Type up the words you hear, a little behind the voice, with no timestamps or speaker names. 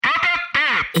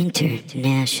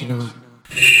International.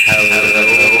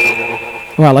 Hello.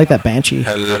 Oh, I like that Banshee.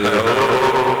 Hello.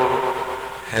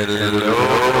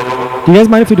 Hello. Do you guys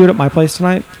mind if we do it at my place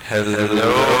tonight?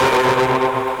 Hello.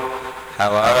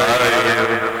 How are you?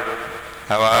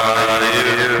 How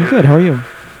are you? I'm good. How are you?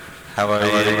 How are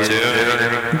you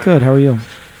doing? I'm good. How are you?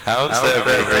 How's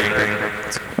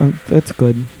everything? It's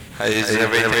good. Is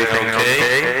everything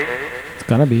okay? It's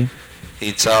gonna be.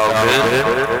 It's all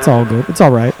good? It's all good. It's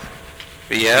all right.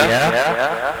 Yeah?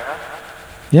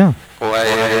 Yeah. Why are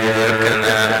you looking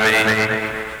at me?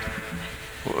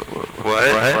 What?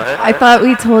 I thought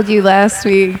we told you last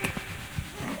week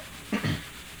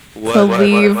to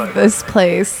leave this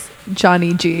place,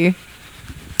 Johnny G.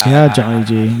 Yeah, Johnny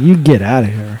G. You get out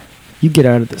of here. You get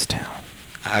out of this town.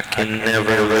 I can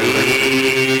never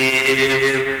leave.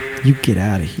 You get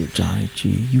out of here, Johnny G.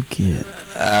 You get.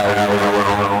 I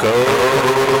won't go.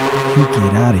 You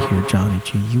get out of here, Johnny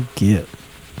G. You get.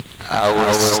 I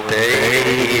will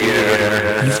stay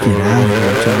here. You get out of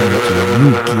here, Johnny G.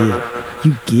 You get.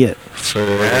 You get.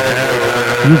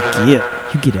 Forever. You get.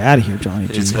 You get out of here, Johnny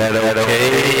G. Is that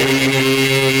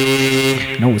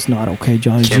okay? No, it's not okay,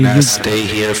 Johnny G. Can I stay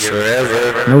here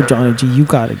forever? No, Johnny G. You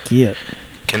gotta get.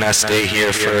 Can I stay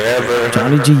here forever?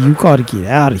 Johnny G. You gotta get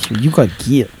out of here. You gotta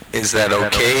get. Is that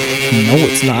okay? No,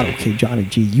 it's not okay, Johnny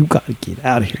G. You gotta get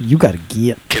out of here. You gotta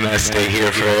get. Can I stay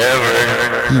here forever?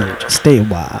 Yeah, just stay a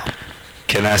while.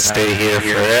 Can I stay here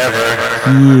forever?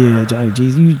 Yeah, Johnny G.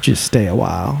 You just stay a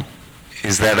while.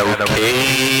 Is that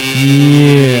okay?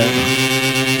 Yeah.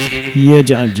 Yeah,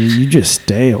 Johnny G. You just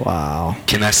stay a while.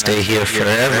 Can I stay here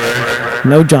forever?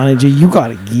 No, Johnny G. You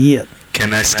gotta get.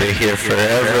 Can I stay here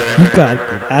forever? You gotta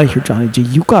get out of here, Johnny G.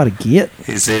 You gotta get.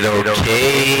 Is it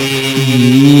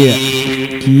okay? Yeah.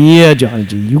 Yeah, Johnny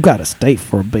G. You gotta stay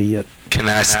for a bit. Can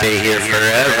I stay here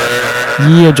forever?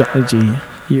 Yeah, Johnny G.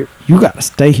 You gotta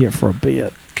stay here for a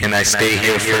bit. Can I stay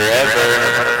here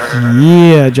forever?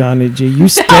 Yeah, Johnny G. You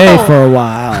stay for a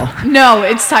while. No,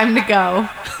 it's time to go.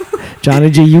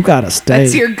 Johnny G. You gotta stay.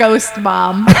 That's your ghost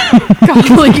mom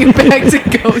calling you back to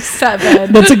Ghost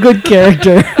 7. That's a good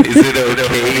character. Is it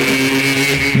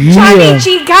okay? Johnny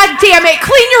G, God damn it,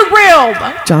 clean your room.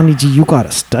 Johnny G, you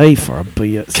gotta stay for a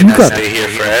bit. Can you I gotta stay here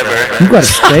forever? You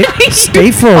gotta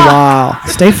stay for a while.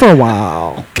 Stay for a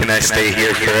while. Can I stay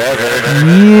here forever?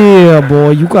 Yeah,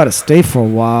 boy, you gotta stay for a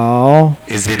while.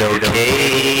 Is it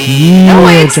okay? Yeah, No,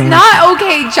 it's Johnny. not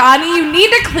okay, Johnny. You need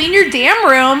to clean your damn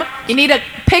room. You need to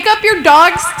pick up your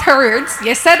dog's turds.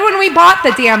 You said when we bought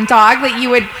the damn dog that you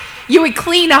would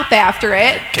clean up after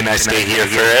it. Can I stay here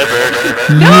forever?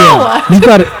 No.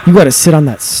 You gotta sit on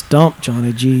that stump,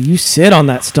 Johnny G. You sit on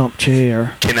that stump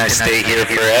chair. Can I stay here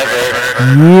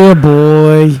forever? Yeah,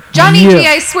 boy. Johnny yeah. G,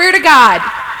 I swear to God.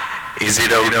 Is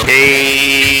it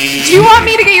okay? Do you want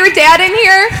me to get your dad in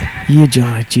here? Yeah,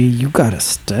 Johnny G, you gotta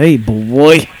stay,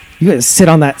 boy. You gotta sit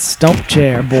on that stump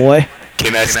chair, boy.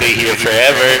 Can I stay here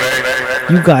forever?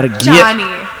 You gotta get.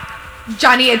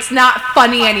 Johnny, it's not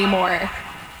funny anymore.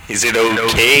 Is it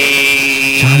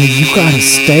okay? Johnny, you gotta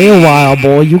stay a while,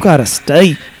 boy. You gotta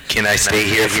stay. Can I stay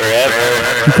here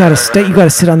forever? You gotta stay. You gotta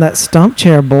sit on that stump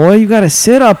chair, boy. You gotta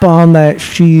sit up on that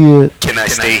shit. Can I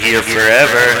stay here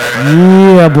forever?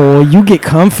 Yeah, boy. You get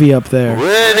comfy up there.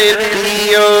 Would it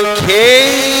be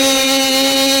okay?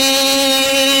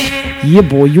 Yeah,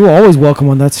 boy. You're always welcome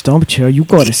on that stump chair. You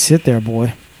gotta sit there,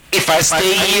 boy. If I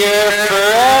stay here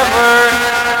forever?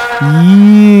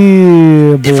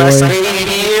 Yeah, If I boy. stay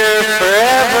here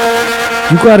forever?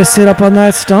 You gotta sit up on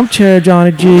that stump chair,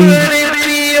 Johnny G. Would it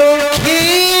be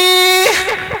okay?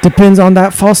 Depends on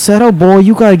that falsetto, boy.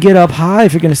 You gotta get up high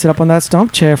if you're gonna sit up on that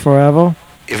stump chair forever.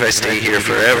 If I stay here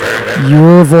forever?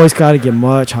 Your voice gotta get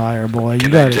much higher, boy. You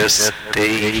Can I gotta, just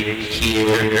stay here?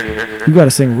 you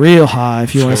gotta sing real high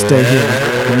if you wanna stay here.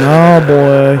 No,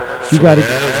 boy. You gotta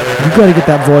get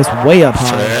that voice way up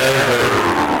high.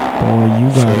 Boy, you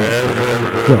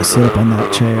gotta sit up on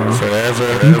that chair.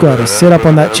 You gotta sit up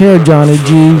on that chair, Johnny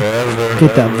G.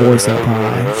 Get that voice up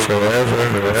high.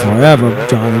 Forever,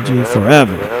 Johnny G.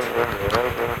 Forever.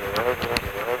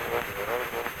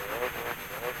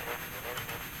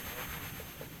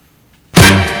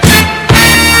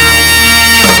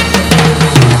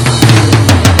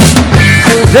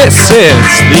 This is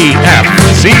the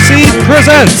FCC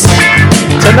Presents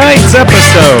tonight's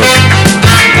episode,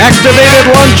 Activated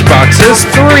Lunchboxes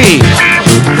 3,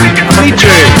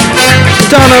 featuring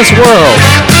Donna's World,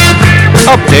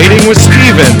 Updating with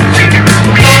Steven,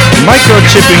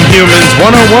 Microchipping Humans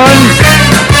 101,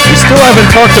 we still haven't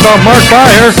talked about Mark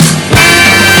Beyer,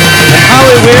 and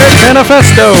Hollyweird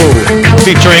Manifesto,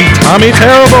 featuring Tommy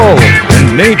Terrible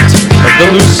and Nate of the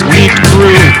Loose Meat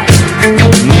Crew.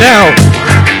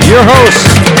 your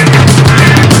hosts,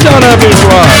 Donna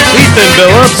Bourgeois, Ethan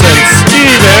Phillips, and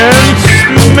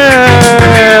Steven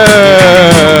Smith.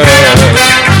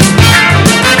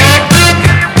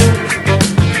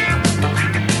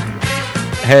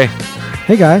 Hey.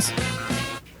 Hey guys,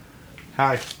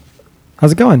 Hi.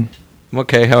 how's it going? I'm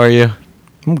okay. How are you?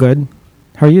 I'm good.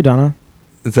 How are you, Donna?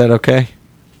 Is that okay?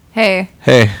 Hey.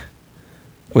 Hey.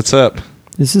 What's up?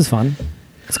 This is fun.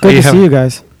 It's good Hey, to how- see you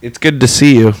guys. It's good to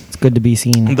see you. It's good to be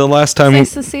seen. The last time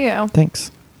Nice to see you.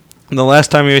 Thanks.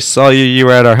 we saw you, you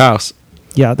were at our house.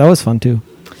 Yeah, that was fun too.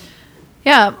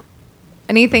 Yeah.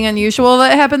 Anything unusual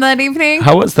that happened that evening?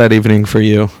 How was that evening for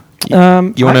you? You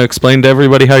want to I- explain to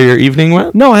everybody how your evening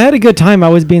went? No, I had a good time. I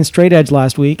was being straight edge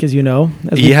last week, as you know.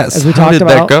 Yes. As we How talked did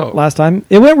that about go? last time.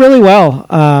 It went really well.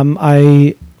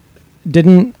 I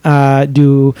didn't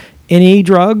do any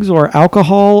drugs or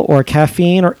alcohol or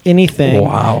caffeine or anything.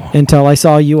 Wow. Until I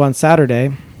saw you on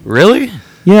Saturday. Really?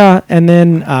 Yeah, and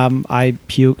then I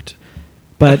puked,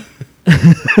 but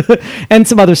and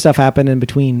some other stuff happened in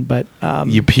between. But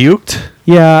You puked?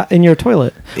 yeah, in your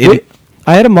toilet.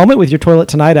 I had a moment with your toilet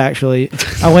tonight. Actually,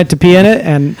 I went to pee in it,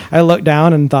 and I looked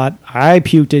down and thought I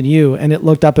puked in you, and it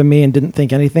looked up at me and didn't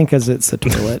think anything because it's a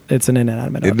toilet. It's an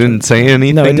inanimate. It object. didn't say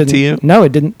anything No, it didn't. to you? No,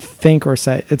 it didn't think or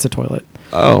say it's a toilet.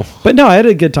 Oh. But no, I had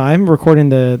a good time recording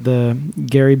the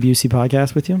Gary Busey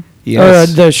podcast with you. Yes.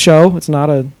 Or the show. It's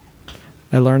not a.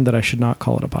 I learned that I should not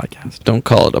call it a podcast. Don't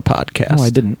call it a podcast. No,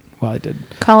 I didn't. Well, I did.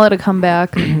 Call it a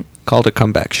comeback. Call it a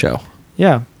comeback show.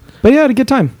 Yeah, but yeah, I had a good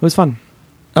time. It was fun.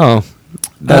 Oh.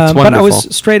 That's But wonderful. I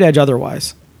was straight edge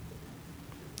otherwise.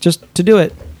 Just to do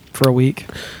it for a week.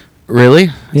 Really?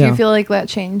 Do Yeah. you feel like that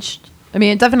changed? I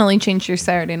mean, it definitely changed your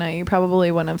Saturday night. You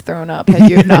probably wouldn't have thrown up had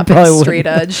you not been Probably straight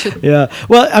wouldn't. edge. Yeah.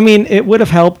 Well, I mean, it would have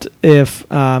helped if,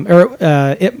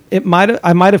 it might.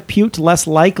 I might have puked less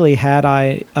likely had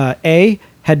I A,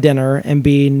 had dinner, and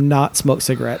B, not smoked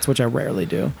cigarettes, which I rarely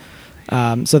do.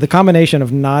 So the combination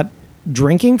of not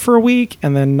drinking for a week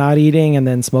and then not eating and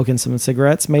then smoking some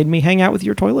cigarettes made me hang out with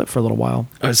your toilet for a little while.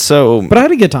 So, But I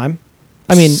had a good time.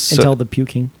 I mean, So- until the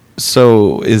puking.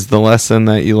 so is the lesson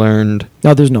that you learned,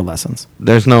 No, there's no lessons.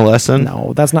 there's no lesson?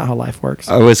 No, that's not how life works.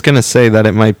 I was going to say that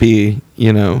it might be,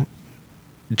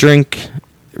 drink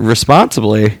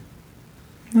responsibly.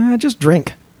 Just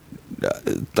drink.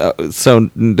 So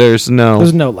there's no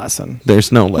There's no lesson.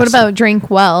 lesson. What about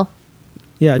drink well?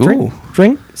 Yeah, Ooh.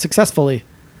 drink successfully.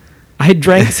 I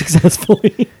drank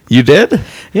successfully. You did?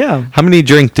 Yeah. How many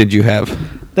drink did you have?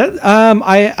 That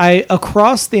I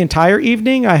across the entire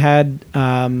evening I had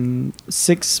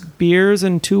 6 beers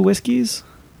and 2 whiskeys.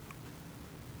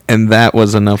 And that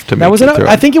was enough to make That was you enough. throw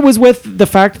I up. think it was with the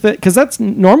fact that because that's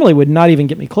normally would not even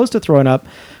get me close to throwing up.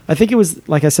 I think it was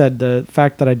like I said, the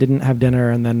fact that I didn't have dinner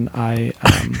and then I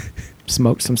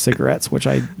smoked some cigarettes, which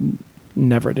I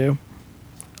never do.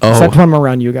 Except when I'm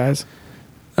around you guys.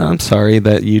 I'm sorry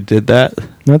that you did that.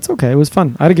 That's okay. It was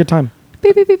fun. I had a good time.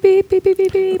 Beep, beep, beep, beep, beep, beep,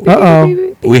 beep, beep, Uh-oh. beep,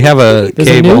 beep, beep, We have a There's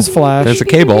a cable. news flash. There's a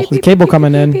cable. There's a cable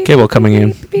coming in. Cable coming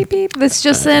in. beep, beep, beep. This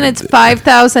just in, it's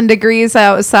 5,000 degrees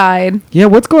outside. Yeah,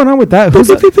 what's going on with that?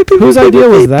 Whose idea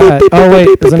was that? Oh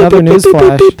wait, there's another news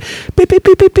flash.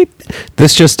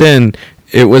 This just in.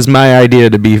 It was my idea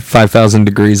to be 5,000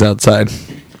 degrees outside.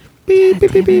 No. We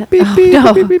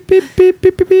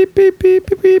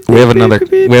have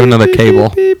another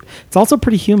cable. It's also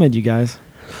pretty humid, you guys.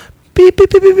 Do you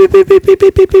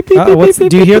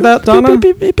hear that, Donna?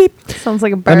 Sounds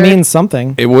like a bird. That means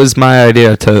something. It was my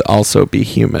idea to also be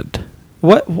humid.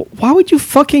 What? Why would you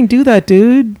fucking do that,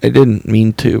 dude? I didn't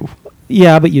mean to.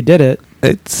 Yeah, but you did it.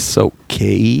 It's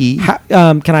okay.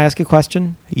 Can I ask a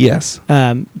question? Yes.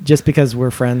 Just because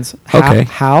we're friends. Okay.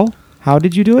 How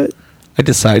did you do it? I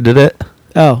decided it.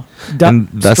 Oh, And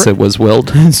thus it was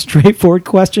willed. straightforward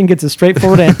question gets a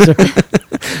straightforward answer.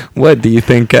 What do you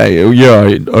think? I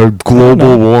global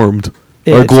know. warmed.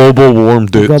 I It's global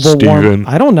warmed it, global warm. Steven.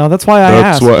 I don't know. That's why I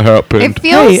That's asked. what happened. It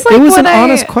feels Hey, like it was what an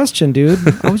honest question, dude.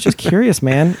 I was just curious,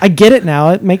 man. I get it now.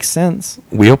 It makes sense.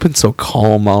 We open so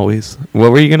calm always.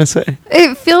 What were you gonna say?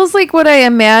 It feels like what I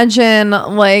imagine,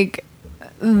 like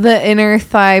the inner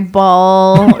thigh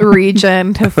ball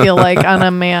region to feel like on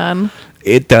a man.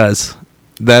 It does.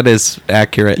 That is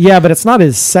accurate. Yeah, but it's not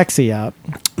as sexy out.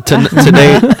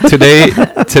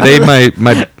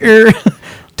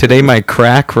 Today, my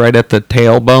crack right at the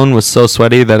tailbone was so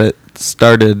sweaty that it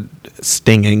started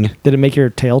stinging. Did it make your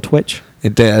tail twitch?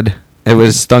 It did. It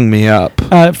was stung me up.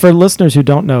 For listeners who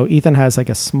don't know, Ethan has like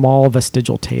a small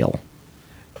vestigial tail.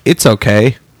 It's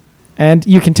okay. And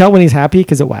you can tell when he's happy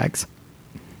because it wags.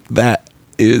 That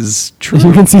is You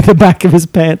true. can see the back of his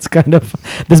pants, kind of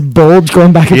this bulge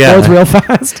going back and Yeah. forth real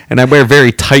fast. And I wear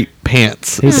very tight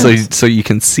pants, He so you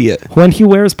can see it. When he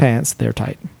wears pants, they're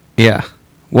tight. Yeah.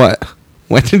 What?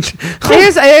 When did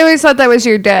I always thought that was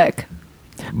your dick.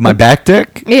 my back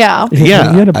dick? Yeah.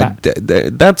 Yeah, You had a back.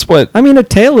 that's what I mean, a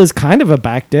tail is kind of a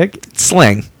back dick.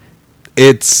 slang.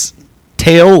 It's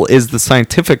tail is the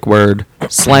scientific word.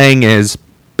 Slang is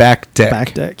back dick.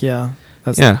 Back dick, yeah.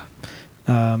 That's, Yeah.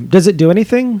 Does it do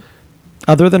anything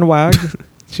other than wag?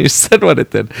 You said what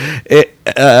it did. It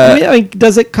I mean,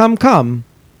 does it come?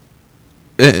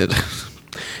 it,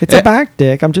 It's a back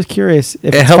dick. I'm just curious if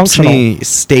it it's helps functional. me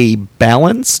stay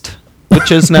balanced,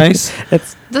 which is nice.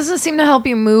 It's Doesn't seem to help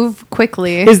you move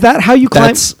quickly. is that how you climb?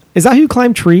 That's- Is that how you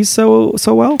climb trees so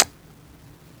well?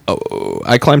 Oh,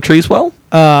 I climb trees well.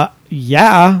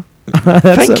 Yeah.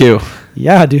 Thank you.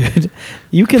 Yeah, dude.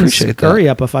 You can Appreciate scurry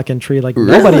that. up a fucking tree like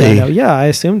nobody I Really? know. Yeah, I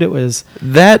assumed it was.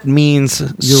 That means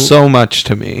so much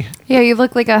to me. Yeah, you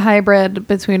look like a hybrid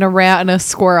between a rat and a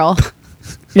squirrel.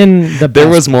 In the There best-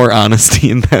 was more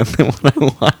honesty in that than what I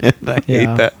wanted. I Yeah.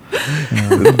 hate that.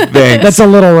 Thanks. That's a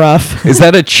little rough. Is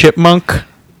that a chipmunk?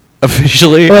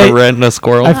 Officially, Wait. a rat and a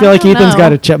squirrel? I feel like don't Ethan's know.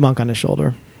 got a chipmunk on his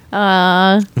shoulder. Hey,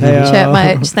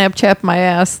 Snapchat my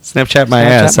ass. Snapchat my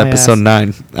Snapchat ass, my episode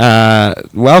ass. 9.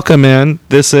 Welcome in.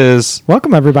 This is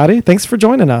Welcome everybody. Thanks for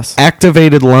joining us.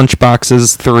 Activated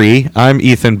Lunchboxes 3. I'm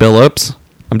Ethan Billups.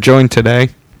 I'm joined today,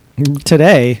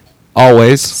 Today,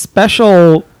 always.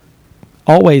 special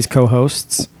always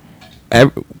co-hosts.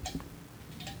 ev-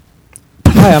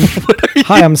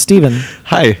 Hi, I'm Steven.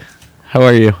 Hi, how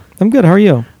are you? I'm good. How are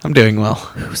you? I'm doing well.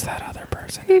 Who's that other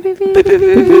person?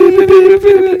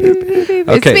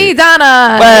 It's me,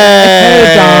 Donna.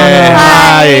 Hey, Donna.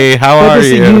 Hi, how Good are to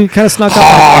see you? You kind of snuck up.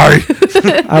 Hi,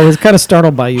 I was kind of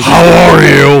startled by you. how are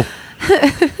you?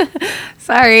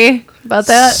 Sorry about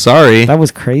that. Sorry. That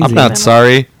was crazy. I'm not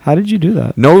sorry. How did you do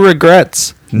that? No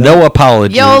regrets. No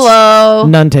apologies. YOLO.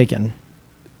 None taken.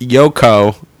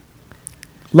 Yoko.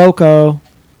 Loco.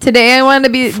 Today I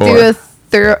wanted to Four. do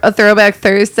a throwback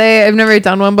Thursday. I've never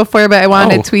done one before, but I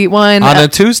wanted Oh. to tweet one. On a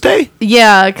Tuesday?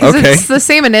 Yeah, because Okay. it's the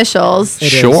same initials. It is,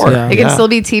 Sure. yeah. It can still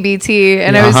be TBT.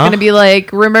 And I was Uh-huh. going to be like,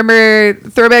 remember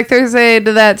Throwback Thursday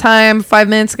to that time 5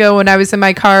 minutes ago when I was in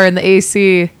my car in the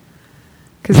AC?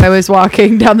 Because I was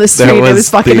walking down the street. It was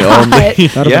fucking the hot. That'd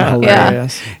have Yeah. been Yeah.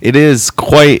 hilarious. It is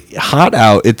quite hot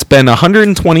out. It's been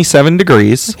 127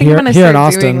 degrees I think Here- I'm gonna here in start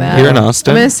Austin. doing that. here in I'm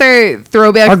Austin. going to start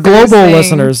Throwback Our global Thursday.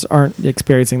 listeners aren't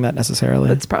experiencing that necessarily.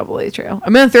 That's probably true.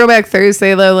 I'm going to Throwback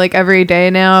Thursday, though, like every day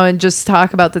now and just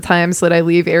talk about the times that I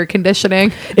leave air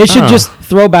conditioning. It should Oh. just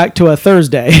throw back to a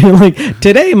Thursday. Like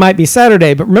today might be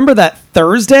Saturday, but remember that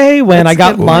Thursday when That's I a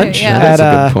got good lunch point, yeah. at That's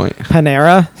a good point.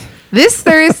 Panera? This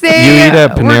Thursday, You eat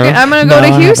at Panera? I'm going to No, go I to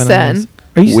haven't Houston. anyways.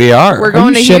 Are you, We are. We're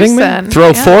going to you shitting me? Houston. Throw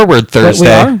Yeah. forward Wait, Thursday.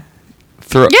 we are?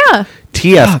 Throw Yeah.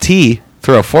 TFT.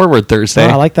 Throw forward Thursday. Oh,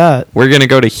 I like that. We're going to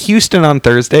go to Houston on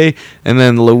Thursday and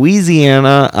then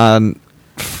Louisiana on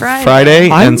Friday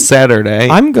I'm- and Saturday.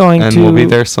 I'm going and to- we'll be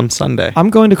there some Sunday. I'm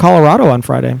going to Colorado on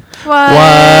Friday. What? What?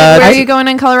 Where are I- you going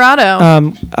in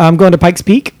Colorado? I'm going to Pikes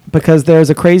Peak because there's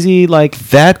a crazy like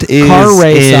That is car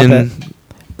race up in at-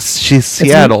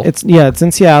 Seattle. It's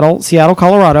in Seattle,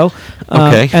 Colorado.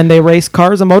 Okay. And they race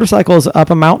cars and motorcycles up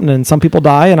a mountain, and some people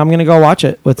die. And I'm going to go watch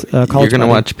it with college. You're going to buddy.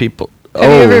 watch people. Have you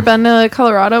ever been to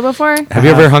Colorado before? Have you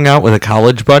ever hung out with a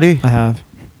college buddy? I have.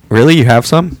 Really? You have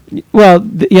some? Well,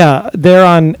 yeah, they're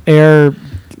on Air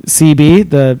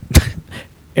CB, the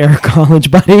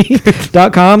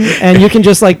aircollegebuddy.com, and you can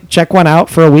just like check one out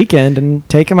for a weekend and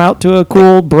take them out to a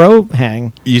cool bro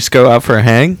hang. You just go out for a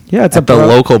hang? Yeah, it's at a the bro-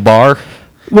 local bar?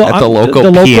 Well, at the I'm-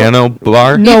 local piano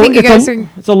bar? No, think you it's, guys a, are-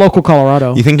 it's a local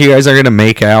Colorado. You think you guys are going to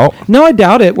make out? No, I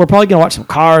doubt it. We're probably gonna watch some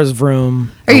cars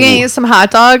vroom. Are you going to eat some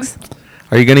hot dogs?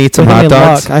 Are you going to eat some With hot any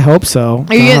dogs? luck, I hope so.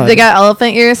 Are you? God. They got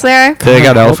elephant ears there? They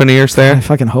got I elephant ears I there?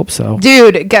 fucking hope so.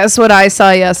 Dude, guess what I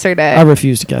saw yesterday? I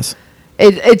refuse to guess.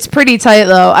 It's pretty tight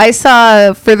though. I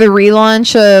saw for the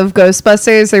relaunch of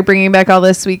Ghostbusters, they're bringing back all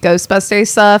this sweet Ghostbusters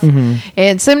stuff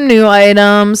and some new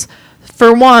items.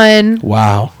 For one,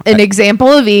 Wow. an example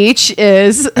of each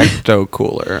is Ecto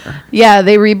cooler. yeah,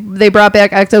 they brought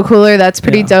back Ecto Cooler. That's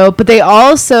pretty Yeah. dope. But they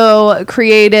also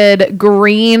created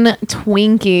green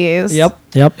Twinkies.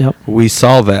 Yep. We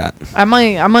saw that. I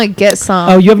might get some.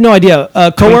 Oh, you have no idea.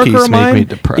 A coworker Twinkies of make me mine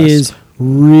depressed. is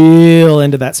real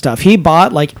into that stuff. He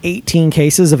bought like 18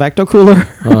 cases of Ecto Cooler,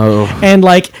 Oh. and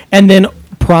then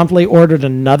promptly ordered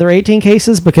another 18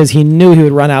 cases because he knew he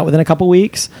would run out within a couple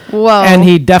weeks. Whoa. And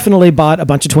he definitely bought a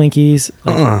bunch of Twinkies.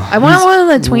 I want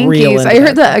one of the real Twinkies. into I heard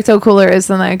the that. Ecto Cooler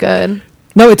isn't that good.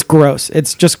 No, it's gross.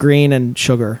 It's just green and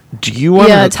sugar. Do you want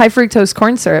Yeah, to... it's high fructose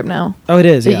corn syrup now. Oh, it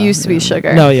is. It yeah, used to be yeah.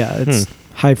 sugar. No, yeah, it's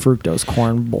high fructose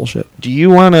corn bullshit. Do you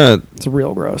want to It's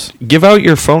real gross. give out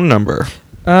your phone number?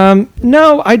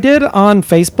 No, I did on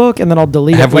Facebook, and then I'll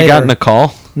delete Have it we later. gotten a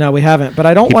call? No, we haven't. But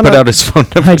I don't He want put out to. his phone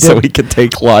number I so did. he could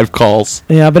take live calls.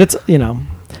 Yeah, but it's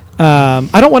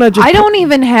I don't want to just. I don't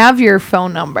even have your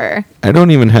phone number. I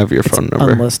don't even have your phone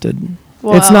number. Unlisted.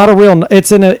 Wow. It's not a real.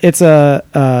 It's an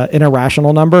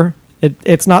irrational number.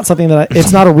 It's not something that.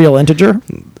 It's not a real integer.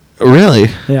 Really?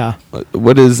 Yeah.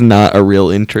 What is not a real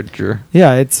integer?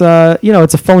 Yeah. It's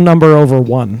it's a phone number over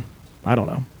one. I don't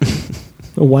know.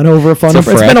 One over a phone It's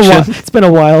a number. It's been a while. fraction. It's been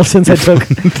a while since I took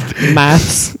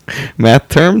maths. Math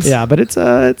terms? Yeah, but it's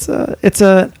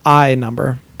a I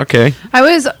number. Okay. I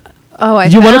was. Oh, I.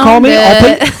 You want to call found me?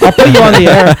 it. I'll put you on the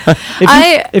air.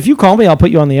 I- If you call me, I'll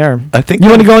put you on the air. I think You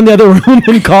want to go in the other room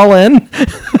and call in?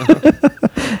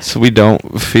 so we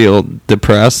don't feel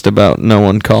depressed about no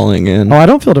one calling in. Oh, I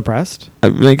don't feel depressed.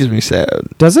 It makes me sad.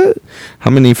 Does it? How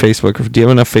many Facebook? Do you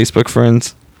have enough Facebook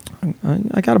friends?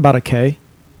 I got about a K.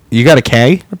 You got a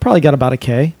K? I probably got about a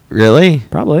K. Really?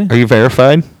 Probably. Are you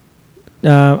verified?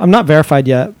 I'm not verified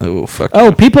yet. Oh, fuck. Oh,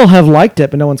 you. people have liked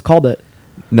it, but no one's called it.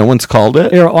 No one's called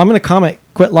it? Here, I'm going to comment,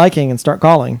 quit liking, and start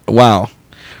calling. Wow.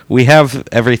 We have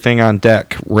everything on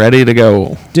deck, ready to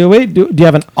go. Do we? Do you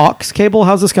have an aux cable?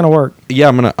 How's this going to work? Yeah,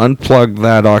 I'm going to unplug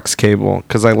that aux cable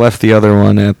because I left the other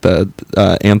one at the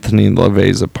Anthony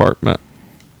LaVey's apartment.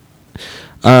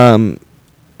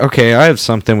 Okay, I have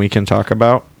something we can talk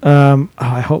about.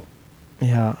 I hope.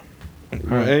 Yeah. All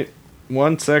right.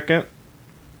 1 second.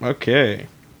 Okay.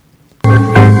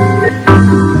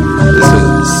 This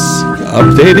is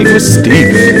Updating with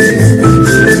Steven.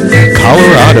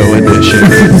 Colorado edition. I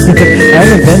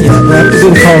haven't been yet. We have to do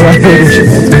the Colorado edition.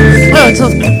 Oh, it's a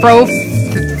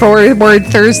forward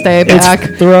Thursday back.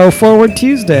 It's Throw Forward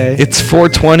Tuesday. It's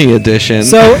 420 edition.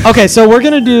 So we're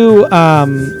gonna do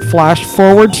Flash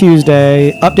Forward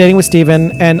Tuesday, updating with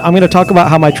Steven, and I'm gonna talk about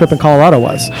how my trip in Colorado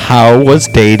was. how was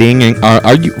dating? And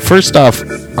are you first off?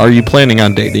 Are you planning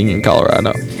on dating in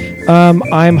Colorado?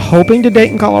 I'm hoping to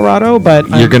date in Colorado, but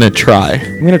You're gonna try.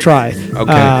 I'm gonna try.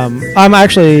 Okay. I'm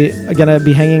actually gonna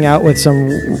be hanging out with some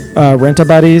rent-a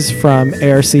buddies from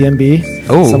ARCMB.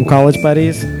 Oh. Some college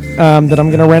buddies that I'm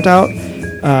gonna rent out,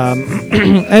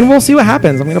 and we'll see what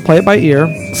happens. I'm gonna play it by ear.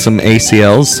 Some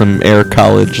ACLs, some Air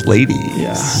College ladies.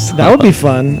 Yeah, that would be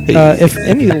fun. If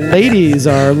any ladies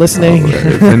are listening,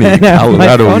 If any and have my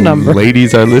Colorado phone number,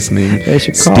 ladies are listening, They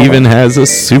should call Steven us. has a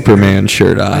Superman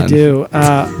shirt on. I do,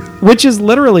 which is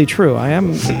literally true. I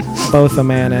am both a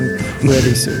man and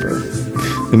pretty super.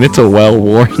 And it's a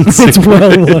well-worn It's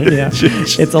Superman. well, yeah.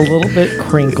 It's a little bit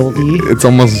crinkledy. It's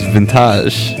almost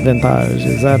vintage. Vintage.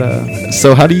 Is that a?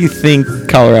 So how do you think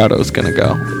Colorado's gonna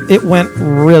go? It went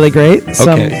really great. Okay.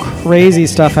 Some crazy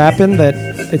stuff happened that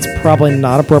it's probably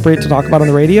not appropriate to talk about on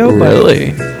the radio.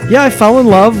 Really? But yeah, I fell in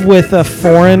love with a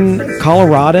foreign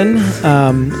Coloradan.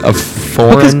 A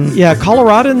foreign? Because, yeah,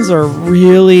 Coloradans are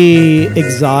really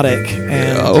exotic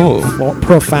and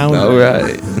profound. All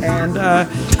right. And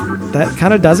that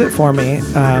kind of does it for me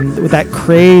with that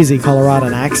crazy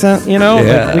Coloradan accent, you know?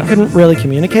 Yeah. Like, we couldn't really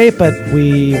communicate, but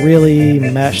we really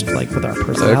meshed like with our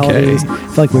personalities. I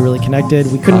feel like we really connected.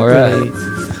 We couldn't All right. really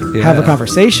have a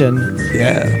conversation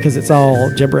Yeah. because it's all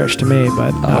gibberish to me,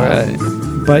 but All right.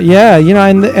 but yeah, you know,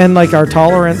 and like our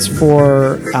tolerance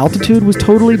for altitude was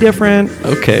totally different.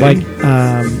 Okay. Like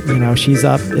you know, she's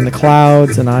up in the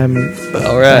clouds and I'm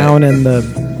All right. down in the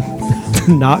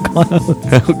not clouds.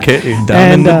 Okay.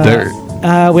 Down in the dirt.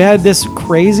 We had this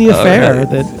crazy affair right.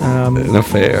 that An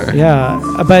affair. yeah,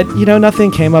 but you know,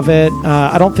 nothing came of it.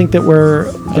 I don't think that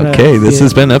we're gonna Okay, this be-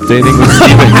 has been Updating with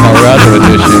Steven, Colorado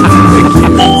edition.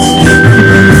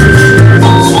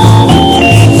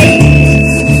 Thank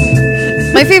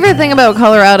you. My favorite thing about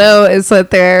Colorado is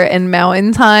that they're in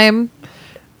mountain time,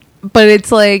 but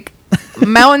it's like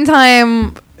mountain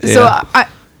time. So Yeah.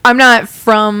 I'm not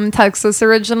from Texas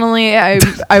originally. I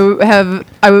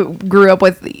grew up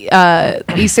with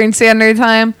Eastern Standard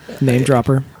Time, name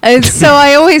dropper. and so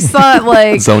I always thought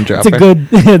like Zone dropper. It's a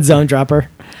good zone dropper.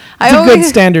 It's a good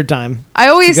standard time. I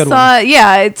always good one. thought,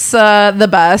 yeah, it's the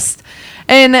best.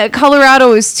 And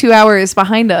Colorado is 2 hours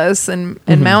behind us in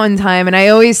mountain time. And I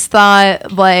always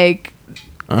thought, like,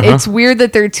 it's weird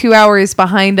that they're 2 hours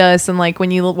behind us. And, like,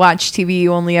 when you watch TV,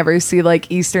 you only ever see, like,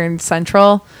 Eastern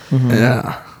Central.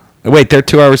 Yeah. Wait, they're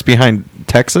 2 hours behind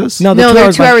Texas? No, No,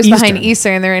 they're 2 hours Eastern. behind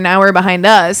Eastern. They're an hour behind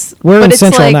us. We're But in it's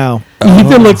Central like- now.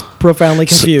 Ethan looks profoundly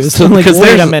confused. I'm like, 'cause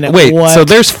wait a there's- minute. Wait, what? so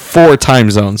there's 4 time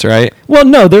zones, right? Well,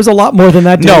 no, there's a lot more than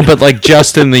that. Dude. No, but like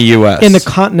just in the U.S. in the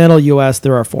continental U.S.,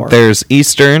 there are 4. there's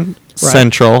Eastern,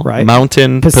 Central, right.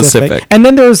 Mountain, Pacific. And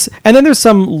then there's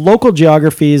some local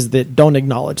geographies that don't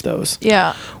acknowledge those.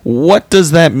 Yeah. What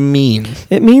does that mean?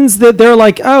 It means that they're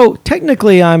like, oh,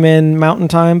 technically I'm in Mountain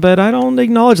Time, but I don't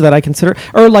acknowledge that. I consider,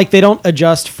 or like they don't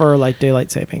adjust for like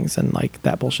daylight savings and like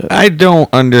that bullshit. I don't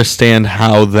understand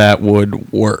how that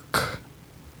would work.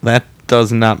 That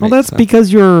does not make Well, that's sense.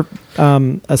 because you're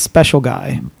a special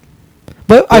guy.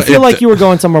 But I Well, feel it- like you were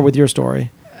going somewhere with your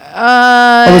story. was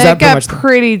that It pretty got much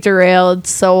pretty derailed,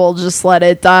 so we'll just let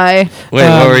it die. Wait,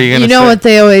 what were you You going to know say? what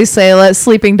they always say, let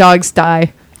sleeping dogs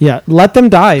die. Yeah, let them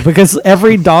die because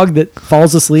every dog that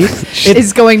falls asleep,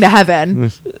 Is going to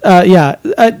heaven.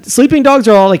 sleeping dogs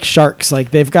are all like sharks.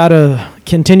 Like they've got to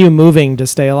continue moving to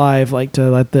stay alive, like to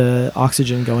let the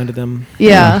oxygen go into them.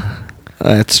 Yeah.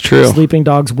 That's true. Sleeping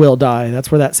dogs will die.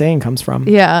 That's where that saying comes from.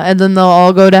 Yeah, and then they'll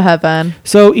all go to heaven.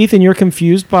 So, Ethan, you're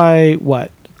confused by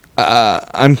what?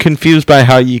 I'm confused by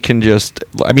how you can just.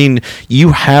 I mean,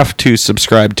 you have to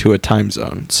subscribe to a time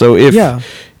zone. So if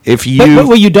you, But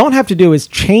what you don't have to do is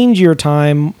change your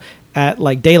time at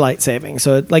like daylight saving.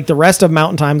 So, like the rest of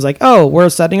Mountain Time's like, oh, we're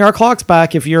setting our clocks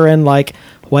back if you're in like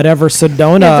whatever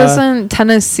Sedona. Doesn't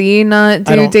Tennessee not I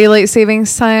do don't- daylight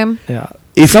savings time? Yeah.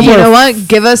 if You you know what?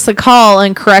 Give us a call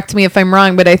and correct me if I'm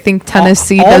wrong, but I think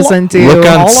Tennessee doesn't do. Look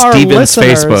on all our Steven's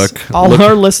listeners- Facebook. All Look-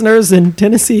 our listeners in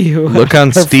Tennessee who look on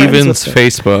are friends Steven's with it.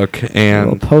 Facebook We'll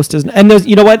and post his, and there's,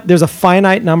 you know what? There's a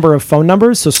finite number of phone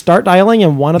numbers, so start dialing,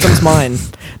 and one of them's mine.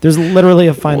 There's literally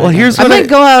a finite. Well, here's I number. what might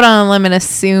go out on a limb and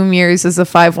assume yours is a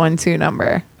 512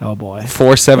 number. Oh boy.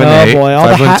 478 Oh boy. All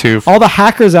 512. the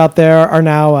hackers out there are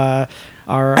now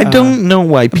I don't know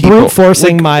why people brute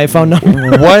forcing my phone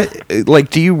number. What, like,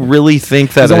 do you really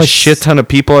think that There's a only shit ton of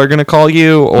people are going to call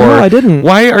you? Or No, I didn't.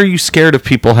 Why are you scared of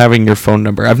people having your phone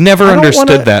number? I've never I don't understood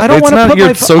wanna- I that. don't It's wanna not put your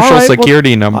my social all right, well,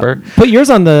 security number. Put yours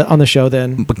on the show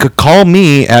then. Call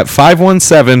me at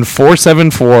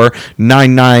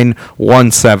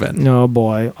 517-474-9917. No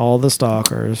boy, all the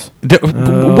stalkers. What?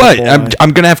 boy.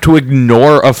 I'm gonna have to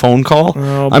ignore a phone call.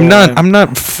 Oh, I'm not. boy. I'm not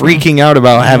freaking out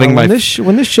about having my.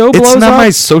 when this show blows It's not up, my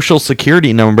social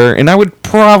security number, and I would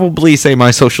probably say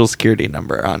my social security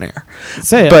number on air,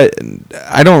 say it. but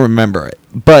I don't remember it.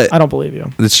 But I don't believe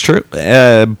you. it's true.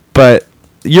 But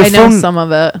your I know phone. some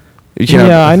of it.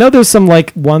 Yeah, I know there's some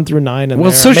like 1 through 9 in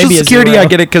Well, there. social Maybe a security, 0. I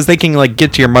get it because they can like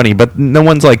get to your money, but no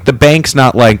one's like the bank's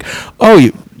not like, oh,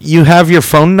 you have your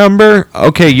phone number.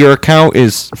 Okay, your account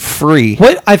is free.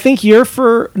 What I think you're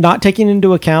for not taking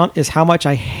into account is how much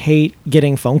I hate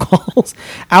getting phone calls.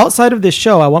 Outside of this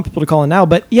show, I want people to call in now,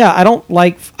 but yeah,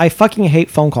 I fucking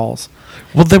hate phone calls.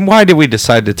 Well, then why did we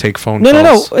decide to take phone No,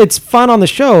 calls? it's fun on the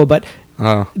show, but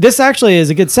Oh. this actually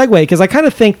is a good segue because I kind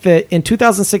of think that in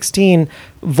 2016,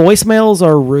 voicemails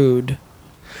are rude.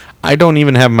 I don't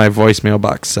even have my voicemail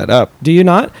box set up. Do you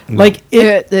not? No. Like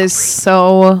It is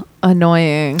so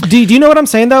annoying. Do you know what I'm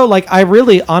saying though? Like I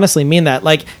really honestly mean that.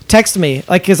 Like text me,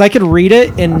 like because I could read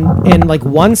it in like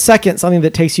 1 second, something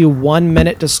that takes you 1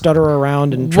 minute to stutter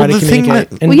around and try Well, to the thing communicate.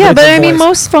 that- in Well, yeah, with but the I mean, voice.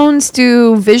 most phones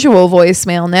do visual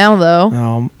voicemail now, though.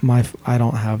 No, I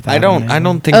don't have that. I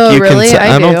don't think Oh, you really? can.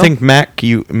 I I don't do. think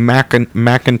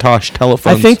Macintosh I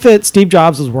telephones. think that Steve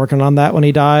Jobs was working on that when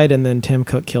he died, and then Tim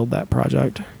Cook killed that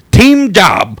project. Team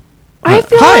Job. I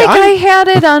feel Hi, like I I'm- had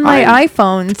it on my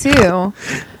iPhone, too.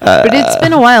 But it's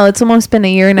been a while. It's almost been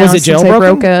a year now Was it since I jailbroken?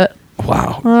 broke it.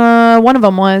 Wow. One of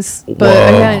them was, but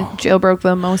I hadn't jailbroke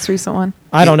the most recent one.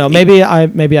 I don't know. Maybe I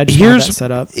just have Here's that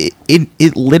set up.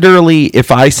 It literally,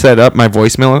 if I set up my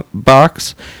voicemail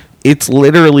box, it's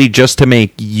literally just to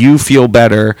make you feel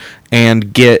better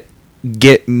and get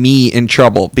me in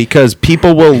trouble because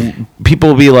people will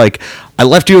be like, I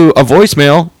left you a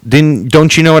voicemail.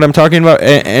 Don't you know what I'm talking about?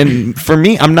 And for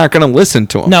me, I'm not going to listen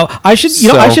to them. No, I should.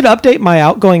 I So- should update my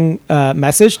outgoing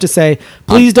message to say,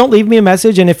 please don't leave me a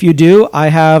message, and if you do, I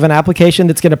have an application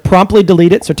that's going to promptly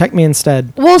delete it. So text me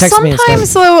instead. Well, Text me sometimes, instead.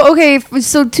 so, okay,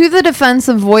 so to the defense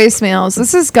of voicemails,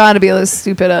 this has got to be the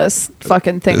stupidest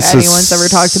fucking thing This is anyone's ever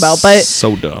talked about. But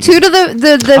so dumb. to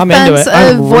the I'm into defense it.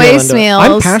 I'm of real into it. voicemails,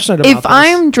 I'm passionate about if this.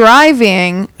 I'm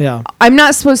driving, Yeah. I'm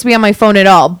not supposed to be on my phone at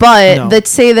all. But No. let's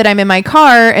say that I'm in my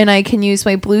car and I can use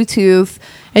my Bluetooth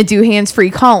and do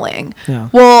hands-free calling. Yeah.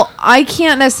 Well, I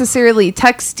can't necessarily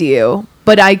text you,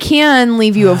 but I can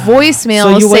leave you a voicemail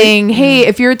So you wait- saying, "Hey,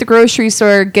 if you're at the grocery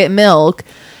store, get milk."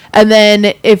 And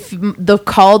then if the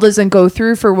call doesn't go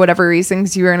through for whatever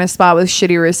reasons, you're in a spot with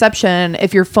shitty reception,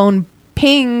 if your phone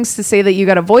pings to say that you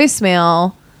got a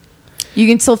voicemail, you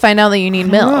can still find out that you need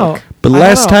milk. But I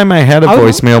last don't know. time I had a I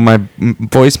would- voicemail, my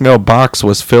voicemail box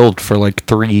was filled for like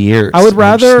 3 years. I would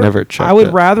and just rather. never checked I would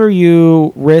it. rather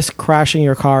you risk crashing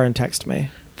your car and text me.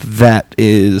 That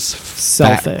is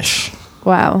Selfish. fact.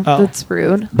 Wow, Oh. that's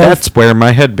rude. That's where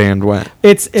my headband went.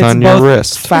 It's on both your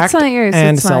wrist. fact It's not yours,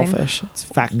 and it's mine. selfish. It's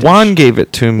fact. Juan gave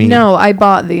it to me. No, I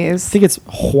bought I these. think it's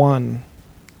Juan.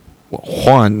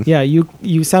 Juan. Yeah,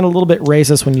 you sound a little bit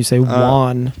racist when you say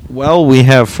Juan. Well, we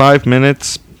have 5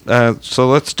 minutes, so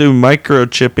let's do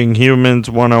microchipping humans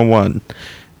 101.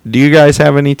 Do you guys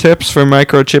have any tips for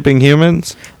microchipping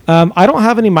humans? I don't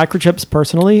have any microchips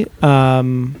personally. You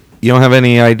don't have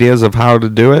any ideas of how to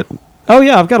do it? Oh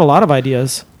yeah, I've got a lot of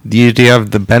ideas. Do you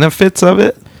have the benefits of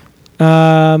it?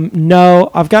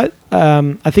 No, I've got.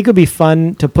 I think it would be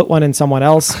fun to put one in someone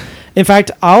else. In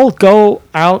fact, I'll go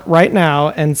out right now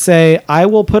and say I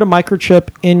will put a microchip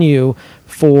in you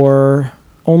for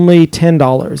only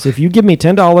 $10. If you give me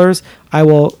 $10, I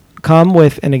will come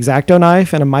with an X-Acto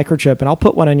knife and a microchip, and I'll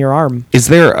put one in your arm. Is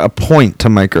there a point to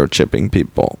microchipping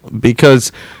people?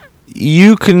 Because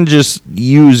you can just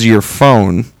use your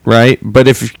phone, right? But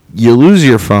if you lose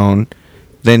your phone,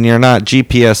 then you're not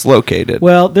GPS located.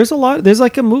 Well, there's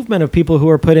like a movement of people who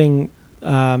are putting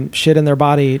shit in their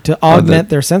body to augment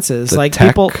their senses. the Like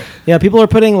tech. people are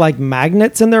putting like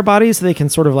magnets in their bodies so they can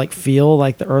sort of like feel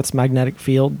like the Earth's magnetic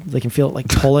field. They can feel it like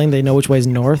pulling. They know which way is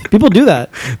north. People do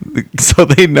that. So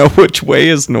they know which way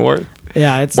is north.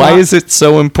 Yeah, it's Why not- is it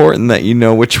so important that you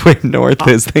know which way north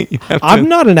is? That you have I'm to-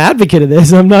 not an advocate of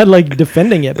this. I'm not like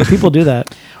defending it, but people do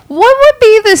that. What would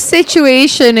be the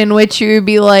situation in which you would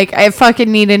be like, I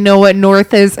fucking need to know what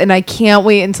north is, and I can't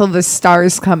wait until the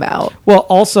stars come out? Well,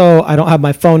 also I don't have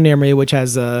my phone near me, which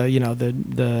has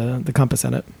the compass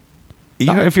in it.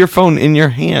 You have your phone in your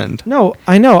hand. No,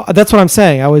 I know. That's what I'm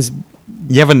saying.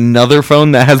 You have another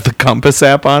phone that has the compass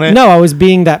app on it? I was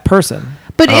being that person.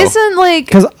 But Oh. isn't like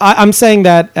Because I'm saying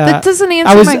that that doesn't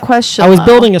answer I was, my question. I was though.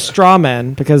 building a straw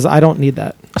man because I don't need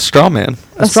that A straw man.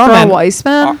 a straw straw man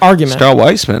Weissman. argument. Straw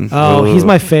Weissman. Oh, he's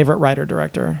my favorite writer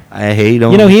director. I hate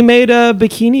him. You know, he made a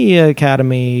Bikini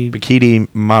Academy. Bikini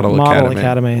Model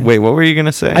Academy. Wait, what were you going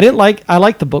to say? I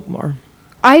like the book more.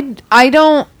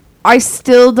 I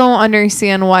still don't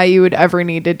understand why you would ever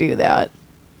need to do that.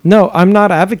 No, I'm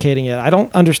not advocating it. I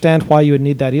don't understand why you would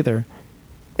need that either.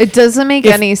 It doesn't make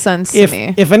any sense to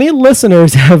me. If any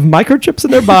listeners have microchips in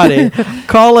their body,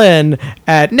 call in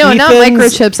at No, not Ethan's-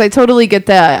 microchips. I totally get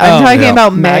that. I'm Oh, talking yeah.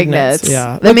 about magnets.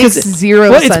 Yeah, That makes Because-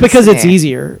 zero well, sense. it's because to it's me.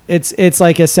 easier. It's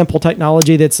like a simple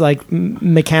technology that's like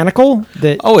mechanical.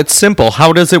 That Oh, it's simple.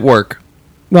 How does it work?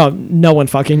 well, no one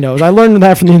fucking knows. I learned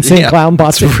that from the Insane Yeah, Clown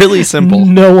it's Posse. really simple.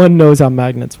 No one knows how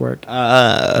magnets work.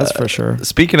 That's for sure.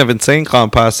 Speaking of Insane Clown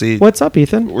Posse, What's up,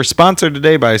 Ethan? we're sponsored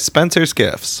today by Spencer's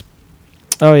Gifts.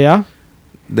 Oh yeah,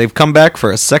 They've come back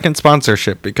for a second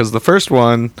sponsorship because the first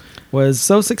one, was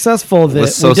so successful that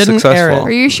Was so we didn't air successful. Are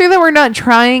it. you sure that we're not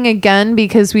trying again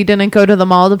because we didn't go to the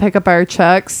mall to pick up our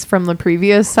checks from the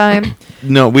previous time?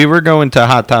 no, we were going to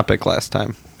Hot Topic last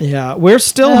time Yeah, we're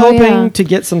still Oh, hoping yeah. to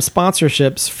get some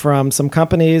sponsorships from some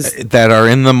companies that are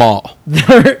in the mall. that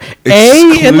are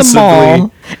A, in the mall,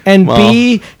 Exclusively and mall.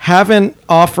 B, haven't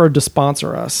offered to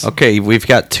sponsor us. Okay, we've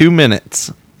got 2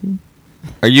 minutes.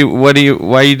 Why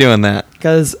are you doing that?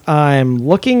 Because I'm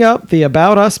looking up the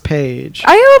About Us page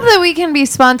I hope that we can be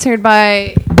sponsored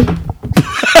by.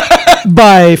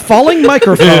 by Falling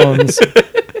Microphones.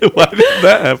 Why did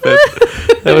that happen?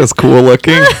 That was cool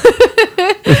looking.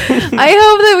 I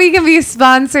hope that we can be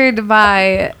sponsored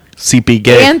by CP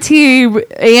Gay. Auntie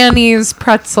Annie's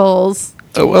pretzels.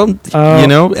 Well, Oh. you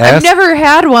know, I've ask. never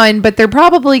had one, but they're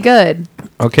probably good.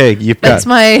 Okay, you've got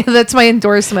That's my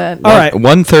endorsement. All right.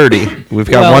 130. We've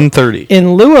got Well, 130.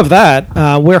 In lieu of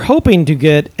that, we're hoping to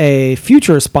get a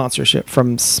future sponsorship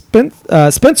from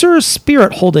Spencer's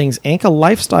Spirit Holdings Inc., a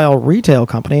lifestyle retail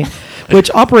company,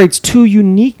 which operates 2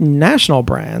 unique national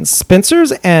brands,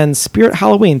 Spencer's and Spirit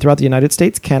Halloween, throughout the United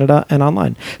States, Canada, and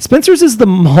online. Spencer's is the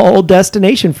mall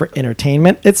destination for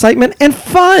entertainment, excitement, and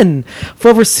fun. For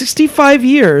over 65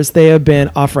 years, they have been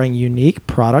offering unique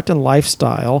product and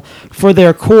lifestyle for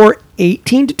their core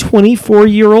 18 to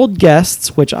 24-year-old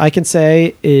guests, which I can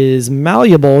say is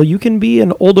malleable. You can be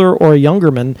an older or a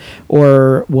younger man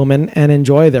or woman and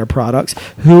enjoy their products,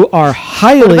 who are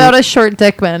highly... What about a short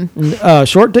dickman?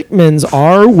 short dick men's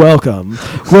are welcome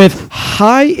with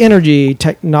high energy,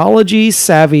 technology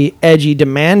savvy, edgy,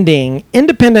 demanding,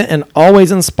 independent, and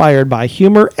always inspired by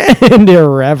humor and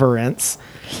irreverence.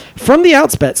 From the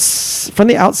outset,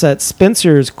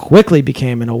 Spencer's quickly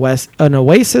became an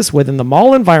oasis within the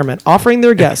mall environment, offering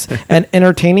their guests an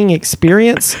entertaining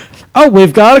experience. Oh,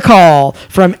 we've got a call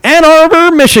from Ann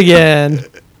Arbor, Michigan.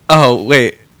 Oh,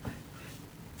 wait.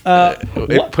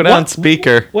 Put on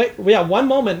speaker. Wait, yeah, one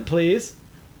moment, please.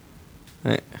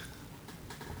 Hey,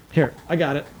 Here, I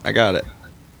got it. I got it.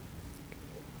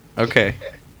 Okay.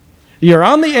 You're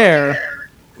on the air.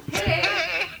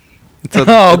 It's a-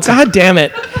 Oh, it's a- God damn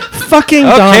it. Fucking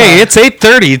Donna. Okay, it's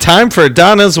 8:30. Time for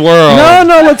Donna's World.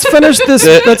 No, let's finish this.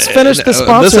 Let's finish the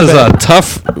sponsor. This is bit. a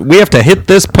tough. We have to hit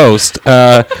this post.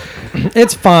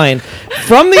 It's fine.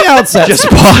 From the outset. Just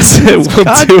pause it. We'll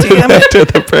God do it damn it. after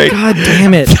the break. God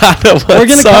damn it. Donna, what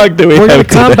song do we We're have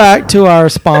gonna come today? back to our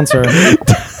sponsor.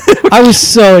 I was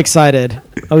so excited.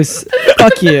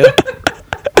 Fuck you.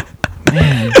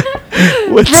 Man.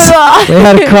 They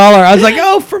had a caller. I was like,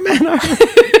 oh, from Ann Arbor.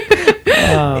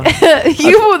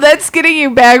 That's getting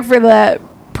you back for that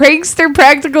prankster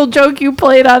practical joke you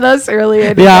played on us earlier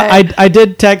today. Yeah, I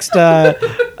did text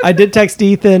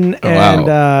Ethan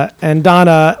and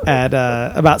Donna at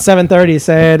about 7:30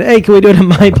 saying, "Hey, can we do it at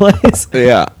my place?"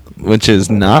 Yeah, which is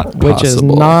not possible. Which is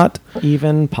not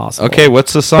even possible. Okay,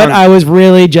 what's the song? But I was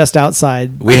really just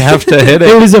outside. We have to hit it.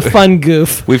 It was a fun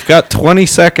goof. We've got 20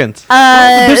 seconds.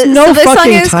 There's no so this song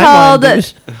fucking is timeline, called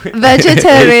dude.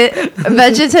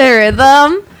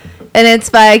 Vegetarhythm, and it's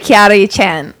by Kiari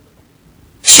Chan.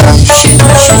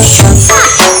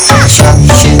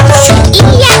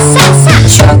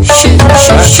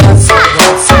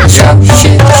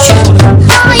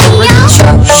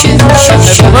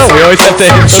 Well, we always have to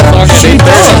hit the song at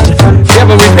 8:30. Yeah,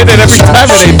 but we hit it every time at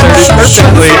 8:30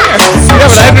 perfectly. Yeah,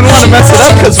 but I didn't want to mess it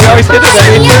up because we always hit it at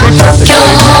 8:30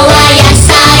 perfectly.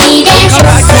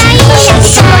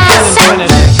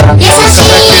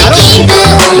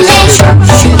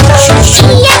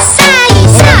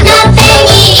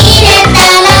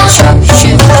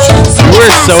 We're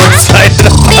so excited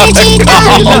about the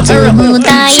call.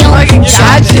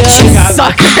 Gotcha,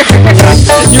 sucker.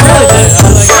 You really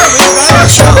did.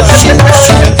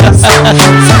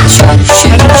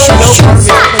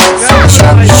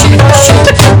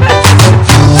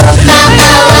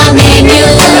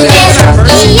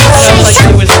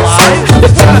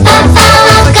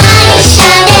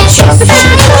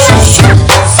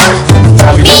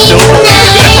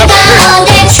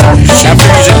 After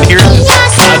you didn't hear this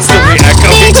constantly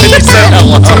echoing, then you said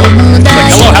hello.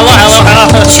 Like,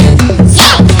 hello.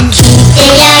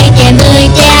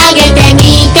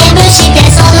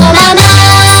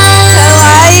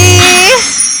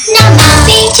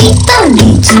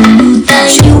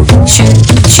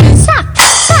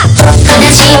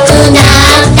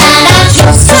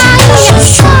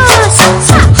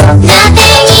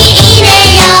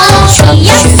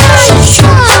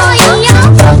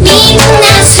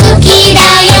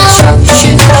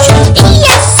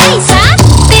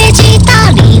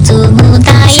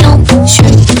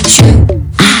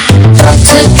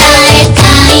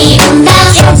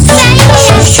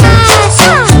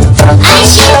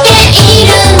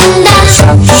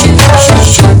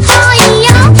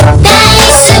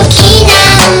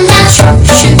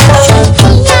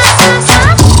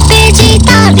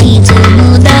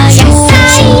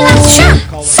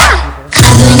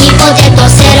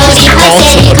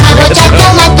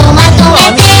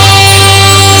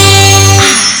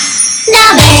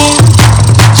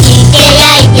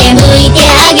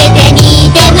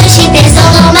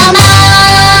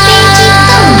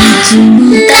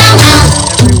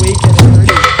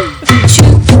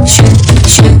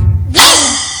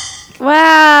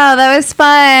 Wow, that was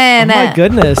fun. Oh my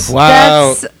goodness.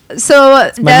 Wow.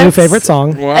 My new favorite song.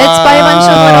 It's by a bunch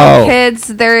of little kids.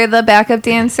 They're the backup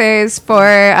dancers for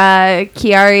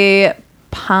Kiari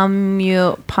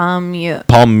Palmute, Palm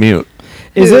mute.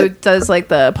 Is who it? does like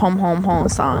the Pom Hom Hom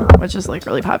song, which is like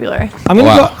really popular. I'm gonna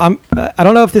Wow. go. I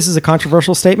don't know if this is a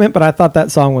controversial statement, but I thought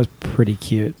that song was pretty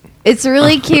cute. It's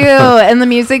really cute. In the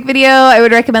music video, I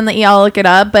would recommend that y'all look it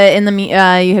up. But in the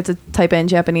you have to type in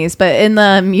Japanese. But in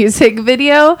the music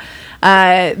video,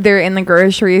 they're in the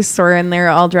grocery store and they're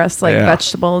all dressed like Yeah.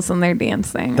 vegetables and they're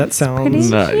dancing. That It's sounds pretty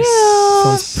nice. cute.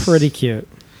 Sounds pretty cute.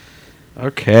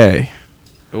 Okay.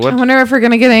 I What? wonder if we're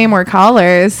gonna get any more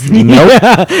callers.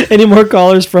 Nope. Any more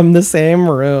callers from the same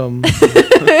room?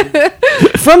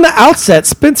 From the outset,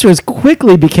 Spencer's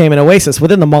quickly became an oasis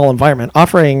within the mall environment,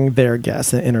 offering their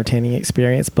guests an entertaining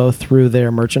experience both through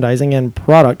their merchandising and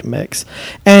product mix,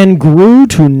 and grew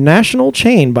to national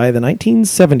chain by the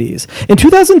 1970s. In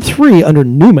 2003, under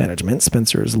new management,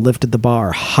 Spencer's lifted the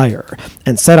bar higher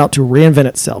and set out to reinvent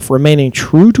itself, remaining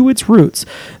true to its roots.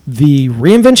 The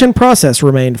reinvention process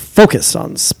remained focused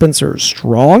on Spencer's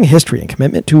strong history and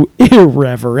commitment to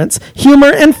irreverence,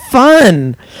 humor, and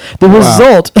fun. The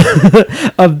result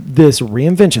of this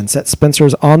reinvention set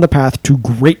Spencer's on the path to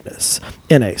greatness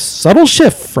in a subtle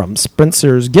shift from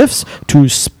Spencer's Gifts to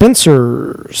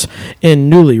Spencer's in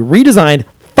newly redesigned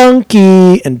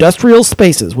funky industrial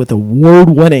spaces with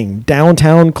award-winning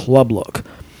downtown club look.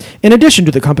 In addition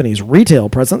to the company's retail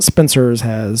presence, Spencer's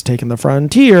has taken the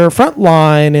front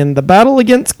line in the battle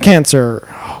against cancer.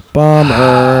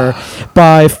 Bummer.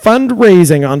 By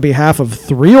fundraising on behalf of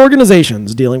 3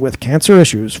 organizations dealing with cancer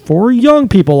issues for young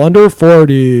people under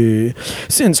 40.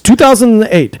 Since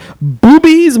 2008,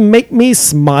 Boobies Make Me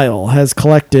Smile has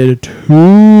collected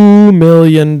 $2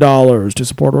 million to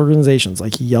support organizations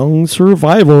like Young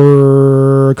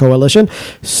Survivor Coalition,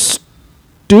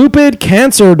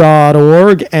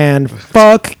 StupidCancer.org, and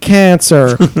Fuck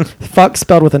Cancer. Fuck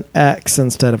spelled with an X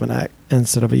instead of a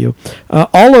U.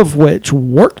 All of which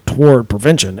work toward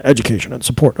prevention, education, and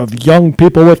support of young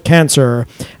people with cancer.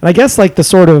 And I guess like the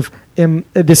sort of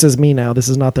this is me now. This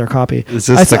is not their copy. Is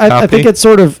this the copy? I think it's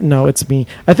sort of no. It's me.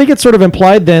 I think it's sort of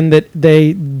implied then that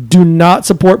they do not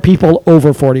support people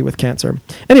over 40 with cancer.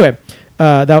 Anyway,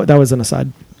 that was an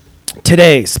aside.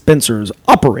 Today, Spencer's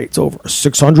operates over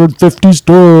 650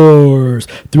 stores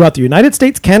throughout the United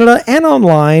States, Canada, and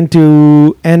online,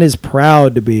 and is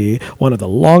proud to be one of the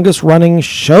longest-running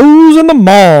shows in the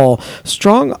mall.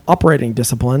 Strong operating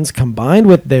disciplines combined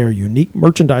with their unique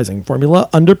merchandising formula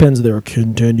underpins their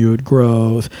continued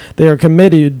growth. They are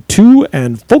committed to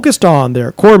and focused on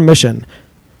their core mission.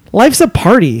 Life's a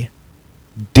party.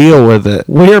 Deal with it.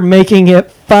 We're making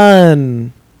it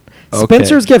fun. Okay.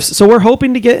 Spencer's Gifts. So we're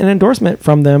hoping to get an endorsement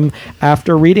from them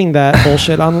after reading that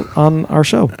bullshit on our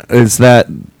show. Is that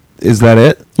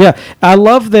it? Yeah. I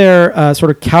love their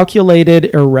sort of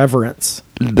calculated irreverence.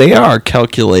 They are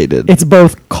calculated. It's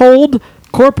both cold,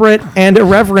 corporate, and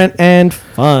irreverent and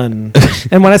fun.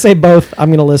 And when I say both, I'm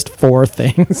going to list 4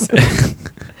 things.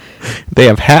 They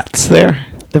have hats there.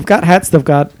 They've got hats. They've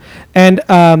got... And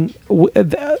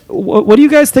what do you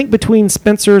guys think between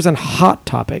Spencer's and Hot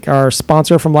Topic, our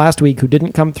sponsor from last week who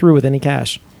didn't come through with any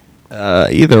cash?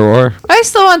 Either or. I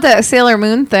still want that Sailor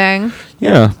Moon thing.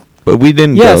 Yeah, but we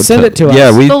didn't Yeah, go send it to us.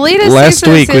 Yeah, The latest last season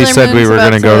of week we Sailor said we Moon's were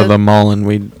going to about go to to- the mall and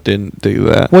we didn't do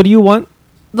that. What do you want?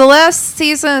 The last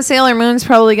season of Sailor Moon's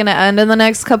probably going to end in the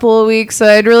next couple of weeks, so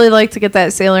I'd really like to get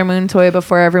that Sailor Moon toy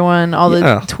before all the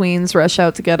Yeah. tweens rush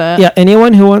out to get it. Yeah,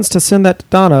 anyone who wants to send that to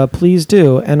Donna, please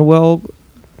do, and we'll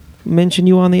mention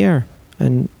you on the air,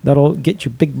 and that'll get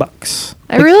you big bucks.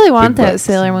 I really want big that bucks.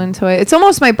 Sailor Moon toy. It's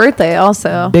almost my birthday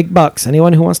also. Big bucks.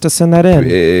 Anyone who wants to send that in,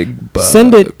 Big bucks.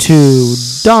 send it to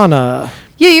Donna.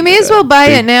 Yeah, you may as well buy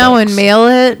Big it now bucks. and mail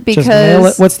it because... Just mail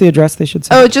it. What's the address they should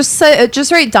send? Oh, just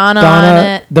write Donna, on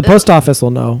Donna. it. The post office will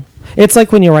know. It's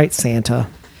like when you write Santa.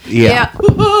 Yeah.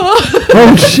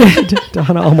 Oh shit!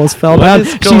 Donna almost fell What down.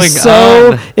 is going She's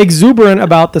so on? exuberant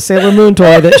about the Sailor Moon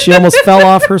toy that she almost fell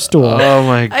off her stool. Oh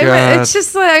my god. It's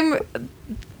just like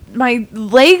my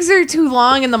legs are too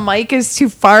long and the mic is too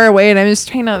far away, and I'm just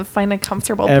trying to find a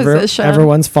comfortable position.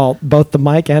 Everyone's fault, both the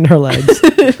mic and her legs.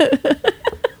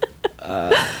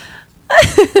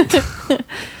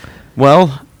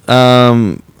 Well,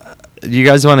 you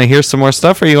guys want to hear some more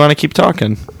stuff or you want to keep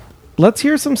talking? Let's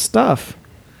hear some stuff.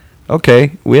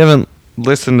 Okay. We haven't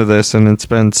listened to this and it's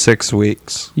been 6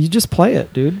 weeks. You just play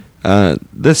it, dude.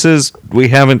 We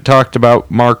haven't talked about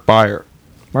Mark Beyer.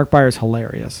 Mark Byer's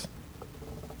hilarious.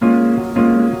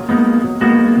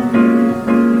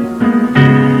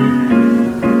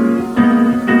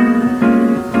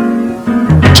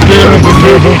 Scared of the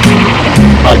devil,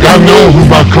 like I know who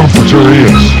my comforter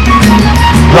is.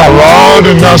 Thy rod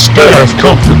and thy staff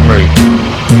comfort me.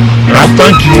 And I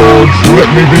thank you, Lord, for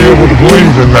letting me be able to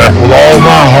believe in that with all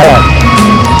my heart.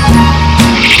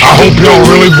 I hope y'all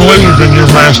really believe in your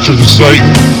master, the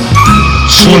Satan,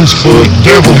 Sleuthfoot,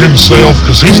 devil himself,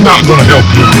 because he's not going to help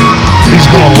you. He's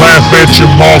going to laugh at you,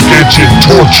 mock at you, and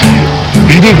torture you.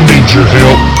 He didn't need your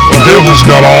help. The devil's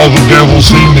got all the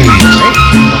devils he needs.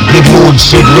 Good Lord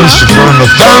said Lucifer and a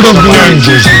third of the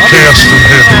angels were cast from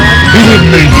heaven. He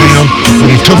didn't need them, but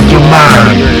he took their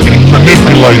mind and he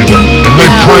manipulated them. And they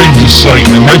prayed to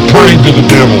Satan and they prayed to the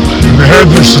devil. And they had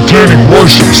their satanic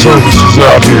worship services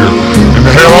out here. And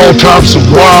they had all types of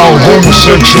wild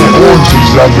homosexual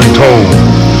orgies, I've been told.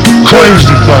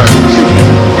 Crazy things.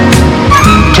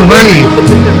 To me,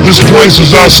 this place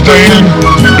as I stand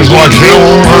is like hell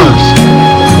on earth.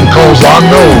 Because I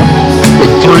know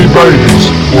that 3 babies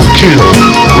were killed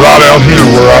right out here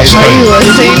where I stand.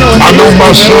 I know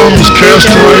my son was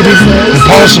castrated and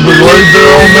possibly laid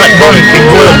there on that bank and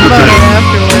bled to death.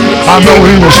 I know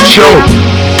he was choked.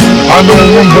 I know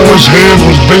one boy's head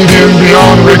was beat in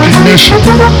beyond recognition.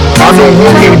 I know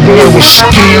one little boy was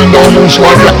skinned almost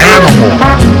like an animal.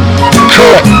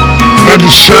 Cut. Had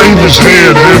to shave his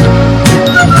head. Had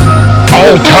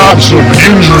all types of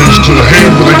injuries to the head,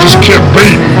 but they just kept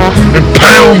beating and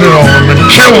pounding on him and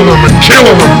killing him and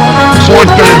killing him. It's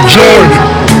like they enjoyed it.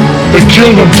 They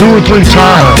killed him 2 or 3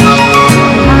 times.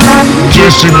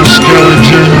 Jesse Muskelly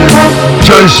Jr.,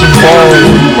 Jason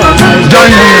Baldwin,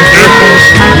 Damian Eccles.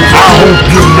 I hope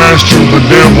your master the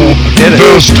devil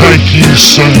does take you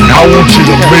soon. I want you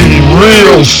to meet him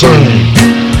real soon.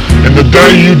 And the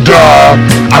day you die,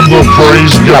 I'm going to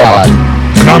praise God.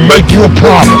 And I make you a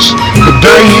promise. The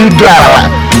day you die,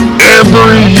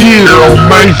 every year on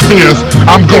May 5th,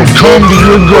 I'm going to come to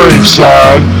your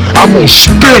graveside. I'm going to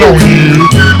spit on you.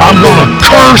 I'm going to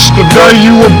curse the day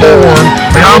you were born.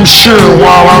 And I'm sure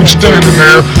while I'm standing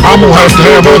there, I'm going to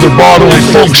have other bodily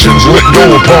functions let go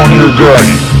upon your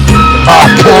grave. I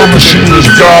promise you, as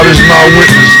God is my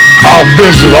witness, I'll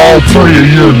visit all 3 of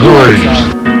your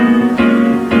graves.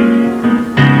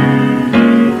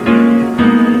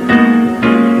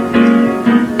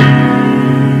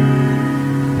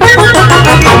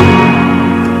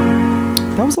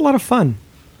 That was a lot of fun.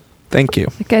 Thank you.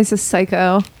 That guy's a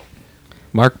psycho.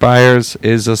 Mark Byers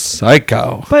is a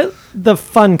psycho. But the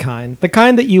fun kind. The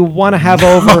kind that you want to have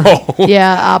over.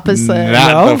 Yeah, opposite.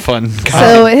 Not No? the fun kind.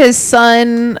 So his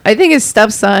son, I think his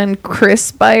stepson,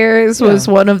 Chris Byers, was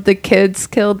Yeah. one of the kids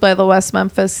killed by the West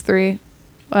Memphis 3.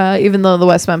 Even though the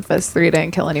West Memphis 3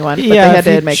 didn't kill anyone, but Yeah, they had if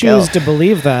to you admit choose guilt. to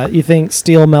believe that, you think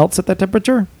steel melts at that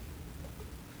temperature?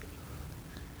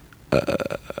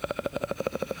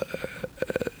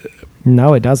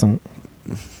 No, it doesn't.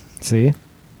 See?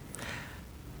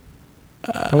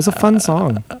 That was a fun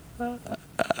song.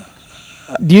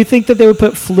 Do you think that they would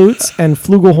put flutes and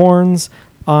flugelhorns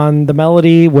on the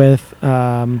melody with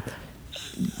the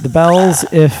bells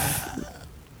if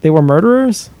they were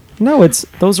murderers? No,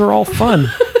 those are all fun.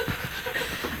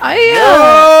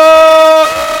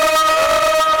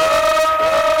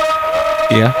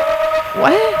 Yeah.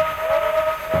 What?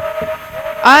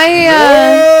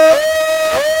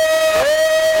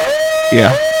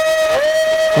 Yeah.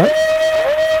 What?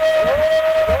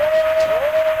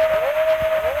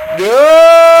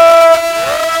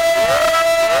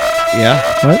 Yeah.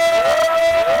 What?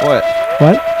 What?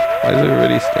 What? Why is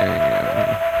everybody staring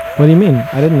at What do you mean?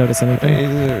 I didn't notice me? Why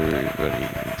anything. is everybody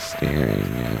staring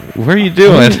at me? What are you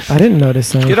doing? I didn't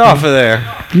notice anything. Get off of there.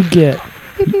 You get.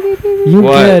 You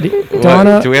What? get. What?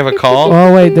 Donna. Do we have a call?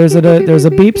 Oh wait, there's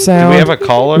a beep Do sound. we have a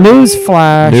caller? News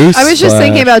flash. I was just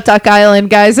thinking about Duck Island,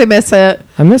 guys. I miss it.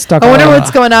 I missed Duck I wonder Island.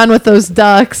 what's going on with those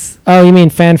ducks. Oh, you mean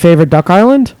fan favorite Duck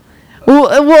Island?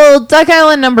 Well, Duck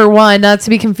Island #1, not to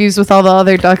be confused with all the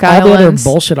other Duck All the other Islands.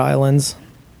 bullshit islands.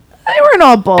 They weren't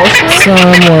all bullshit. Some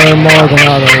were more than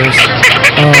others.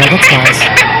 Oh, that's nice.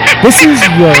 This is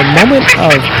your moment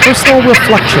of personal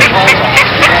reflection.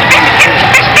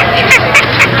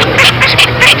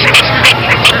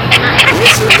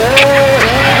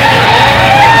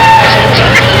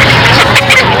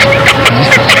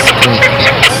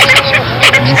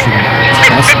 You should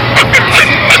trust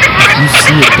If you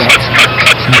see a duck,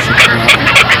 you should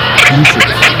run. You should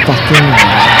fucking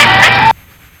run.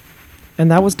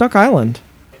 And that was Duck Island.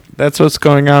 That's what's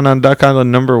going on Duck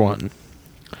Island #1.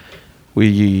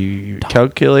 We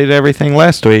calculated everything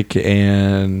last week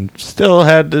and still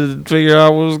had to figure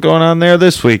out what was going on there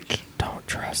this week. Don't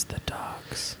trust the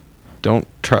ducks. Don't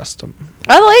trust them.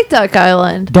 I like Duck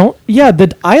Island. Yeah,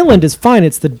 the island is fine.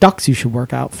 It's the ducks you should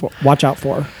watch out for.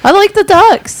 I like the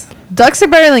ducks. Ducks are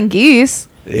better than geese.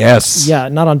 Yes. Yeah,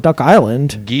 not on Duck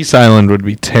Island. Geese Island would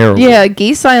be terrible. Yeah,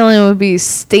 Geese Island would be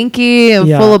stinky and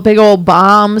Yeah. full of big old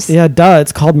bombs. Yeah, duh.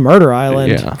 It's called Murder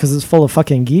Island Yeah. because it's full of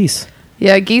fucking geese.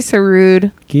 Yeah, geese are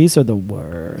rude. Geese are the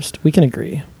worst. We can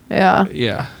agree. Yeah,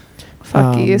 Yeah.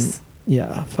 fuck geese.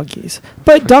 Yeah, fuck geese.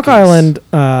 But Duck geese. Island,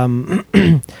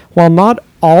 while not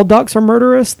all ducks are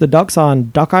murderous, the ducks on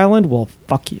Duck Island will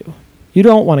fuck you. You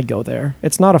don't want to go there.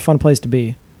 It's not a fun place to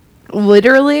be.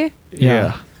 Literally?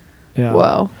 Yeah. Yeah.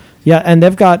 Whoa. Yeah, and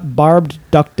they've got barbed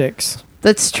duck dicks.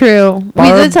 That's true. We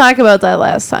Barb- did talk about that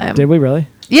last time. Did we really?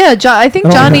 Yeah, I think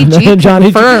Oh, Johnny G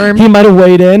Johnny confirmed. He might have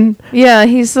weighed in. Yeah,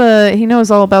 he knows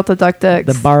all about the duck dicks.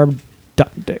 The Barbed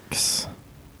Duck Dicks,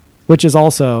 which is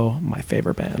also my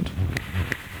favorite band.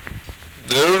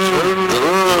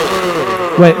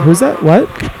 Wait, who's that? What?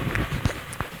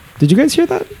 Did you guys hear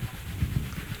that?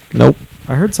 Nope.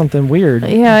 I heard something weird.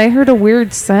 Yeah, I heard a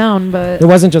weird sound, but It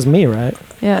wasn't just me, right?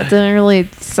 yeah, it didn't really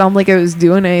sound like it was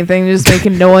doing anything, just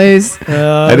making noise.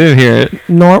 I didn't hear it.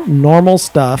 Normal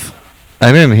stuff.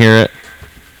 I didn't hear it.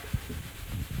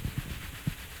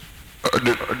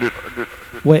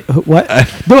 Wait, what?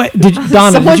 Wait,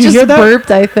 Donna, Someone did you just hear that? burped,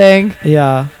 I think.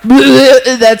 Yeah.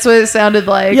 That's what it sounded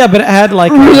like. Yeah, but it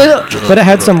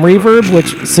had some reverb,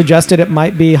 which suggested it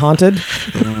might be haunted.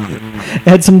 It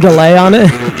had some delay on it.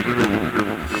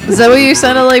 Is that what you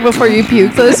sounded like before you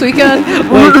puked this weekend?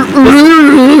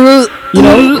 You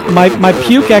know, my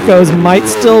puke echoes might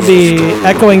still be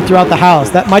echoing throughout the house.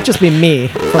 That might just be me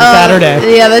from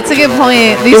Saturday. Yeah, that's a good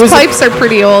point. These pipes are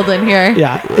pretty old in here.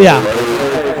 Yeah.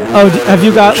 Oh, have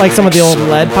you got like some of the old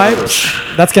lead pipes?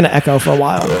 That's gonna echo for a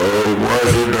while.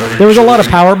 There was a lot of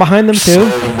power behind them too,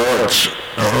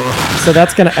 so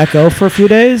that's gonna echo for a few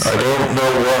days. I don't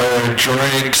know why I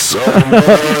drank so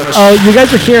much. Oh, you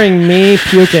guys are hearing me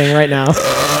puking right now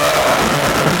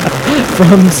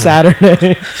from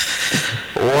Saturday.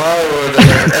 Why would I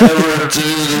ever do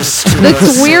this to That's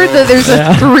myself? weird that there's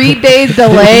a 3-day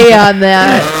delay on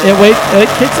that. It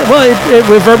kicks. Well, it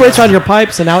reverberates on your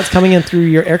pipes, and now it's coming in through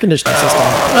your air conditioning system.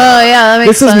 Oh, yeah, that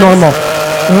makes This sense. is normal.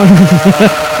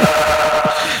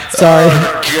 Sorry.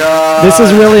 God, This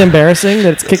is really embarrassing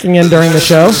that it's kicking in during the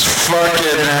show.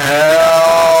 fucking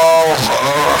hell.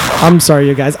 I'm sorry,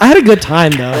 you guys. I had a good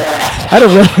time, though. I had a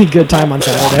really good time on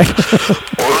Saturday.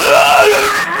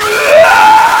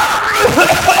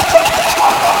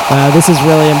 This is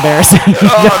really embarrassing.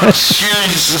 Oh,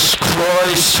 Jesus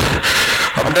Christ.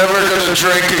 I'm never gonna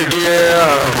drink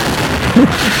again.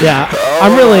 Yeah,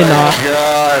 I'm really not.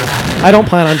 God. I don't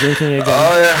plan on drinking again.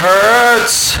 Oh, it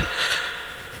hurts.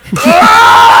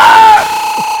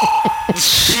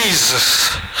 Jesus.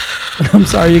 I'm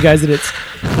sorry, you guys, that it's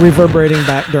reverberating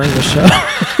back during the show.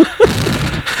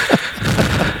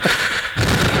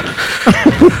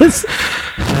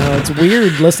 It's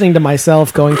weird listening to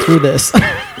myself going through this.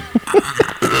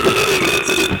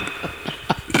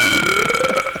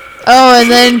 Oh, and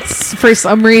then for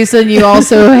some reason you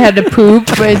also had to poop,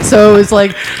 and so it was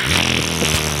like...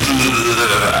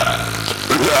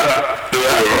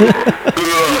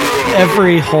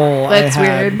 Every hole That's I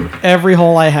had, weird. every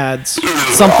hole I had,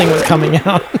 something was coming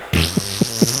out.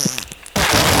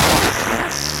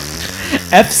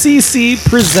 FCC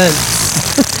presents.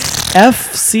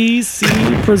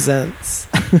 FCC presents.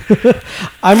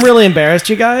 I'm really embarrassed,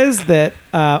 you guys, that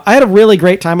I had a really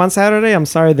great time on Saturday. I'm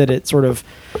sorry that it sort of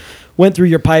went through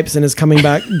your pipes and is coming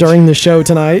back during the show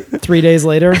tonight, 3 days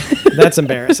later. That's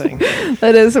embarrassing.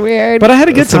 That is weird. But I had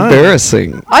a good It's time.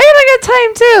 embarrassing. I had a good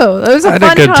time, too. It was a I had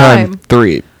fun a good time.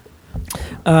 3.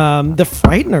 The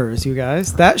Frighteners, you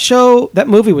guys. That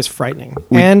movie was frightening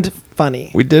and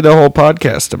funny. We did a whole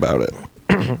podcast about it.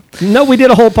 No, we did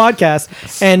a whole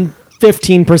podcast, and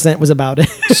 15% was about it.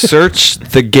 Search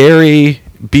the Gary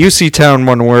Busey Town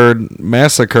one word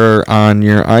massacre on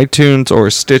your iTunes or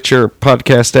Stitcher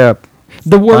podcast app.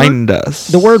 Find us.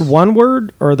 The word one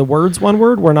word or the words one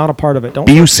word. We're not a part of it. Don't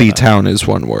search Busey for that. Town is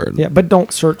one word. Yeah, but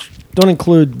don't search. Don't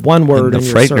include one word And the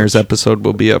in your Frighteners search. episode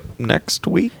will be up next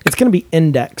week, It's going to be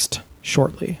indexed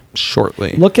shortly.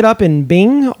 shortly. Look it up in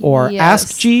Bing or Yes.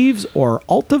 Ask Jeeves or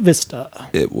Alta Vista.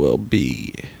 It will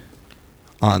be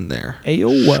on there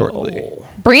AOL. shortly.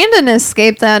 Brandon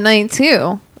escaped that night,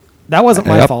 too. That wasn't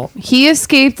my Yep. fault. He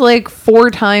escaped like 4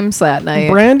 times that night.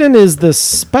 Brandon is the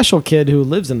special kid who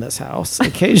lives in this house.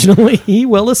 Occasionally, he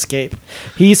will escape.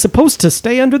 He's supposed to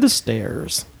stay under the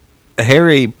stairs.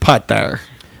 Harry Potter.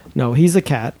 No, he's a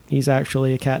cat. He's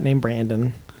actually a cat named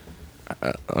Brandon.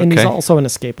 And he's Okay. also an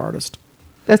escape artist.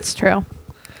 That's true.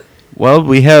 Well,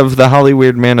 we have the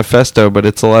Hollyweird Manifesto, but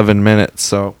it's 11 minutes,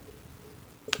 so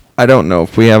I don't know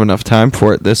if we have enough time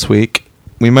for it this week.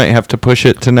 We might have to push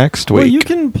it to next week. Well, you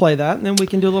can play that, and then we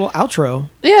can do a little outro.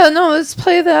 Yeah, no, let's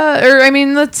play that. Or, I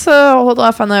mean, let's hold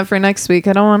off on that for next week.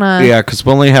 I don't want to... Yeah, because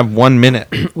we only have 1 minute.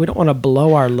 We don't want to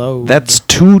blow our load. That's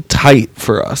too tight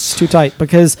for us. too tight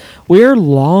because we're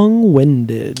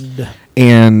long-winded.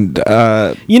 And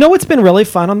You know what's been really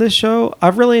fun on this show?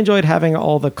 I've really enjoyed having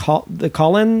all the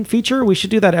call-in feature. We should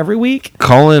do that every week.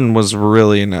 Colin was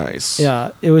really nice.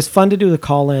 Yeah, it was fun to do the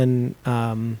call-in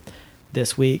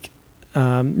this week.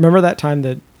 Remember that time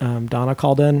that Donna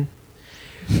called in?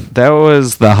 That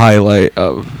was the highlight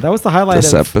of That was the highlight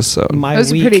this of episode. my That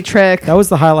was week. a pretty trick. That was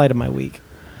the highlight of my week.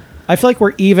 I feel like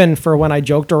we're even for when I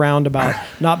joked around about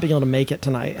not being able to make it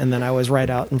tonight, and then I was right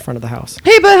out in front of the house.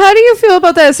 Hey, but how do you feel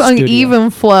about that song, Studio. Even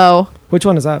Flow? Which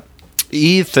one is that?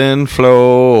 Ethan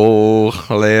Flo,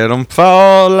 let them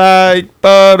fall like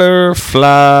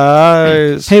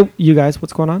butterflies. Hey, you guys,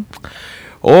 what's going on?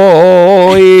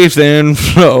 Oh, Ethan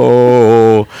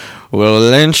Flo. Well,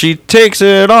 then she takes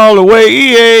it all away.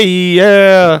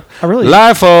 Yeah. I really-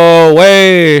 Life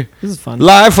away. This is fun.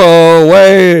 Life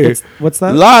away. What's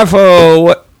that? Life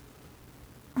away.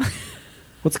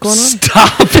 What's going on?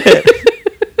 Stop it.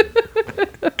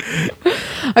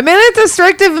 I'm in a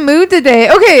destructive mood today.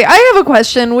 Okay, I have a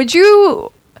question. Would you...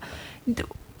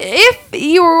 if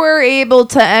you were able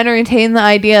to entertain the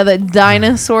idea that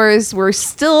dinosaurs were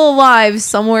still alive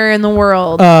somewhere in the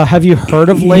world, Have you heard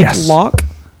of Lake Yes.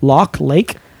 Loch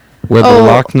Lake? Where the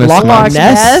Loch Ness. Loch Loch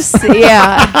Ness? Ness,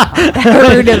 yeah,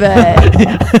 heard of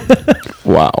it.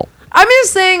 Wow. I'm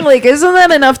just saying, like, isn't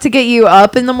that enough to get you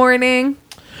up in the morning?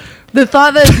 The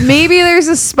thought that maybe there's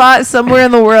a spot somewhere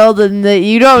in the world and that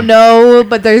you don't know,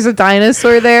 but there's a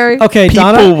dinosaur there. Okay, People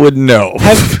Donna. would know.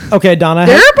 Okay, Donna.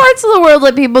 There are parts of the world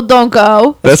that people don't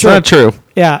go. That's not true.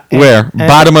 Yeah. Where?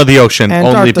 Bottom of the ocean. Only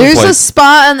Antarctica. place. There's a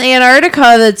spot in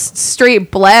Antarctica that's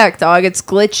straight black, dog. It's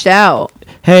glitched out.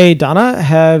 Hey, Donna,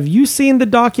 have you seen the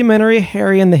documentary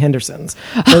Harry and the Hendersons?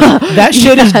 That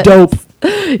shit is dope.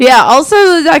 Yeah, also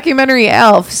the documentary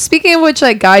Elf. Speaking of which,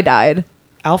 that guy died.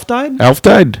 Alf died? Elf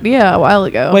died. Yeah, a while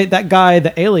ago. Wait, that guy,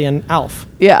 the alien, Alf.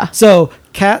 Yeah. So,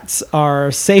 cats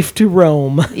are safe to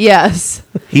roam. Yes.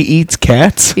 He eats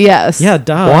cats. Yes. Yeah,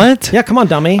 duh. What? Yeah, come on,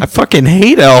 dummy. I fucking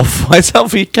hate Elf. Why does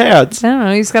Elf eat cats? I don't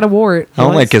know. He's got a wart. I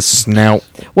don't like his snout.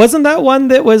 Wasn't that one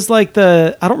that was like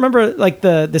I don't remember, like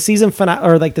the season finale,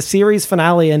 or like the series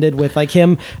finale ended with like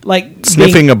him, like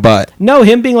Sniffing a butt. No,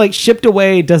 him being like shipped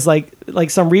away does like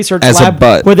some research As a lab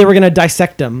butt. where they were going to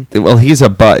dissect him. Well, he's a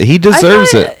butt. He I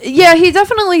deserves thought- it. Yeah, he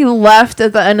definitely left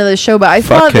at the end of the show, but I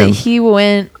Fuck thought him. that he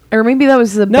went, or maybe that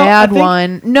was the No, I bad think-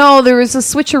 one. No, there was a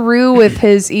switcheroo with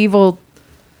his evil.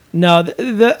 No,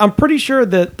 I'm pretty sure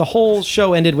that the whole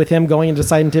show ended with him going into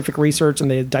scientific research and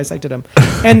they dissected him.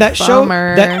 And that show,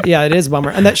 Bummer. yeah, it is a bummer.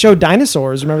 And that show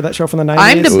Dinosaurs, remember that show from the 90s?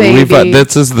 I'm the baby.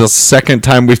 This is the second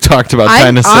time we've talked about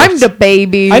I'm dinosaurs. the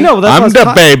baby. I know. That's I'm what the I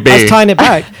was baby. I was tying it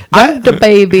back. I'm the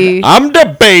baby. I'm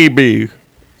the baby.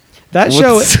 That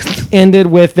show What's- ended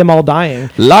with them all dying.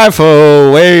 Life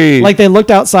away. Like they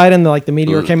looked outside and the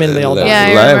meteor came in and they all died. Yeah,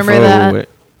 I Life remember that. away.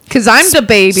 Because I'm the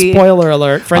baby. Spoiler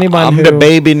alert for anyone I'm who the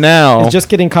baby now. is just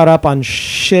getting caught up on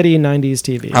shitty 90s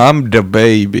TV. I'm the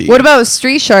baby. What about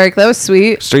Street Shark? That was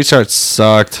sweet. Street Sharks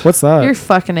sucked. What's that? You're a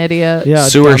fucking idiot. yeah,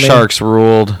 Sewer dummy. Sharks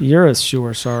ruled. You're a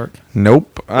sewer shark.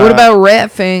 Nope. What about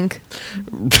Rat Fink?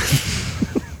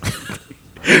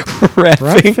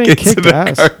 Ratfink? Ratfink It's kicked in a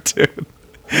ass. cartoon.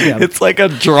 Yeah. It's like a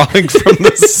drawing from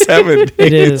the 70s.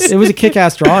 It is. It was a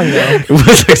kick-ass drawing though. It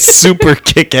was a super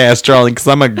kick-ass drawing because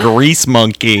I'm a grease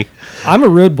monkey. I'm a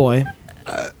rude boy.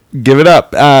 Give it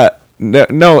up.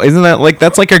 No, isn't that like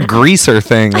that's like a greaser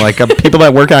thing? Like people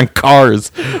that work on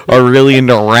cars are really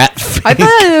into rat. I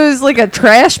thought it was like a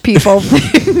trash people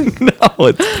thing. No,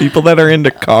 it's people that are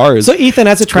into cars. So Ethan,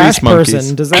 as a trash Grease monkeys.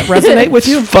 person, does that resonate with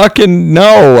you? Fucking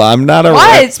no, I'm not a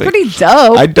Why? rat. It's fink. pretty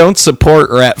dope. I don't support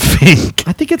rat fink.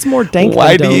 I think it's more dank.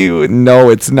 Why than do dope. you?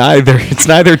 No, it's neither. It's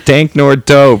neither dank nor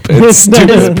dope. It's It's stupid.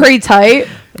 It's pretty tight.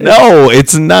 No,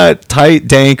 it's not tight,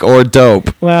 dank, or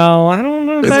dope. Well, I don't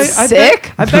know. Is it I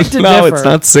sick? I beg to No, differ. it's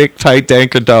not sick, tight,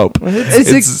 dank, or dope.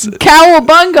 It's a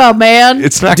cowabunga, man.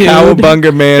 It's not Dude,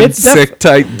 cowabunga, man. it's def- Sick,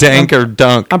 tight, dank, or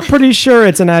dunk. I'm pretty sure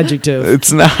it's an adjective.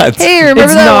 It's not. Hey, remember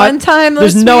It's that not- one time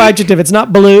There's this no week adjective. It's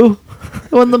not blue.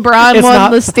 when LeBron It's won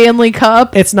not- the Stanley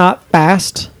Cup? It's not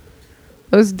fast.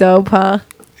 It was dope, huh?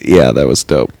 Yeah, that was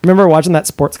dope. Remember watching that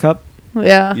sports cup?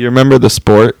 Yeah. You remember the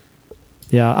sport?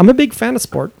 Yeah, I'm a big fan of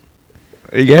sport.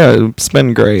 Yeah, it's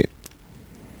been great.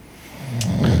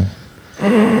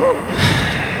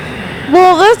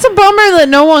 Well, that's a bummer that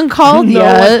no one called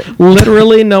yet.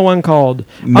 Literally, no one called.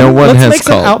 No one let's has make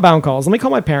some called. outbound calls. Let me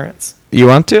call my parents. You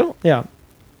want to? Yeah.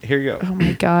 Here you go. Oh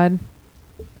my god.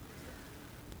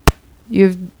 You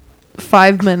have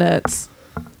 5 minutes.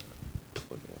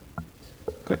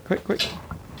 Quick.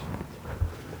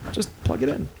 Just plug it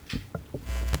in.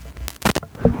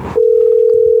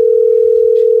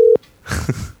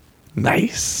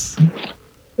 Nice.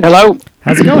 Hello.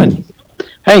 How's it going?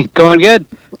 Hey, going good.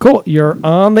 Cool. You're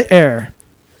on the air.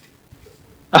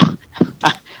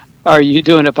 Are you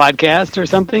doing a podcast or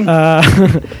something?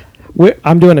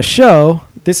 I'm doing a show.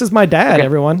 This is my dad, Okay.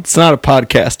 everyone. It's not a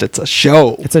podcast. It's a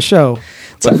show. It's a show.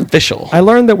 It's official. I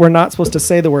learned that we're not supposed to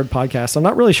say the word podcast. I'm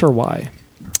not really sure why.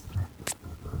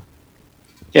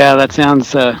 Yeah, that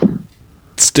sounds a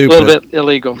Stupid. little bit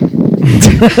illegal.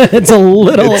 It's a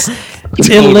little It's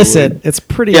illicit. totally- It's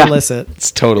pretty Yeah. illicit.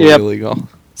 It's totally Yep. illegal.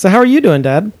 So how are you doing,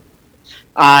 Dad?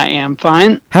 I am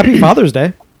fine. Happy Father's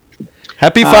Day.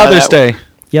 Happy Father's that- Day.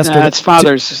 Yesterday. It's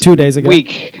Father's 2 days ago.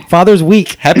 week. Father's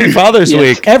Week. Happy Father's Yes.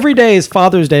 Week. Every day is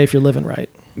Father's Day if you're living right.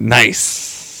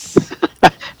 Nice.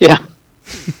 Yeah.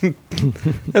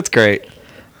 That's great.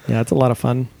 Yeah, it's a lot of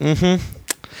fun.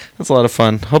 That's a lot of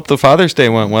fun. Hope the Father's Day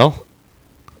went well.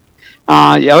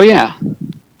 Oh yeah.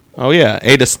 Oh yeah,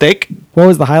 ate a steak. What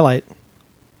was the highlight?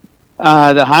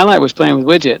 The highlight was playing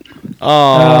with Widget.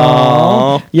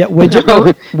 Oh. Yeah,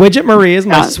 Widget Marie is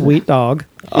my sweet dog.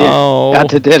 Oh. Out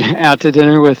to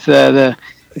dinner with the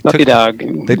puppy dog.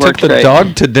 They took the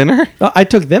dog to dinner? I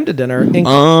took them to dinner, and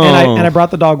I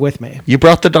brought the dog with me. You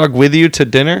brought the dog with you to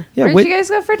dinner? Yeah, Where'd you guys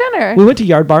go for dinner? we went to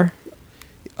Yard Bar.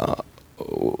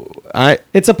 I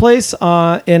It's a place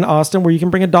in Austin where you can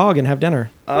bring a dog and have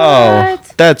dinner.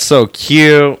 What? That's so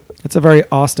cute. It's a very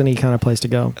Austin-y kind of place to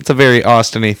go. It's a very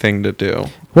Austin-y thing to do.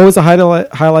 What was the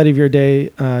highlight of your day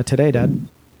today, Dad?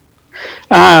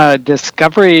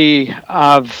 Discovery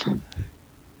of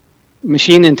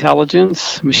machine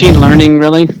intelligence, machine learning,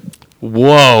 really.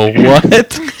 Whoa,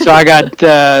 what? So I got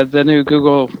the new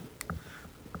Google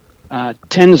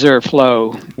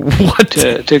TensorFlow What?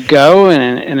 to go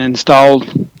and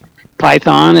installed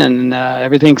Python, and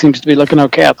everything seems to be looking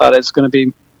okay. I thought it was going to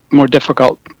be more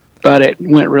difficult, but it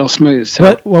went real smooth. So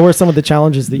What were some of the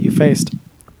challenges that you faced?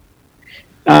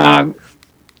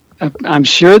 I'm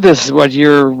sure this is what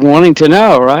you're wanting to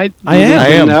know, right? I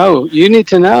am. You need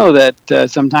to know that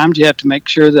sometimes you have to make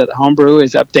sure that Homebrew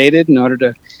is updated in order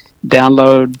to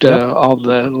download all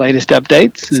the latest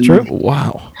updates. It's true.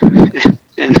 Wow.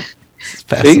 And It's see,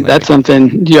 fascinating. that's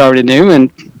something you already knew. And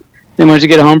then once you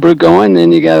get a Homebrew going,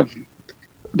 then you got to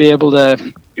be able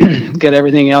to get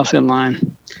everything else in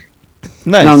line.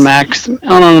 nice. And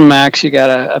on Macs, you got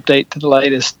to update to the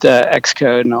latest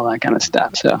Xcode and all that kind of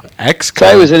stuff. So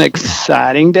Xcode. it was an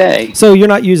exciting day. So you're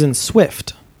not using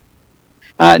Swift?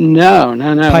 No.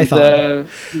 Python.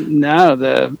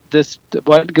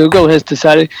 What Google has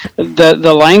decided,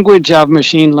 the language of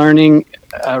machine learning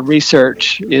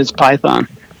research is Python.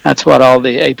 That's what all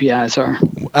the APIs are.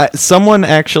 Someone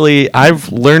actually,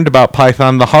 I've learned about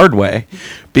Python the hard way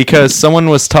because someone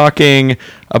was talking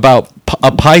about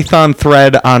a Python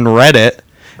thread on Reddit,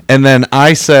 and then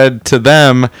I said to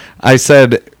them,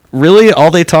 really,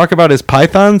 all they talk about is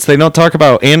Pythons? They don't talk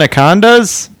about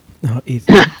anacondas? No,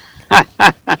 Ethan.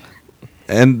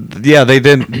 And yeah, they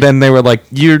didn't. Then they were like,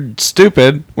 "You're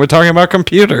stupid. We're talking about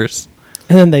computers."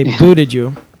 And then they booted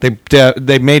you.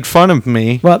 They made fun of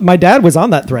me. Well, my dad was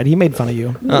on that thread. He made fun of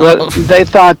you. Well, they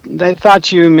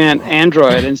thought you meant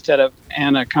Android instead of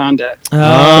Anaconda.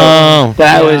 Oh,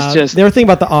 That was just They were thinking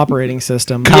about the operating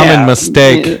system. common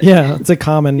mistake. Yeah, it's a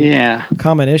common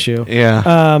issue.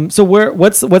 Yeah. So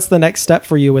what's the next step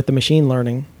for you with the machine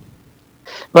learning?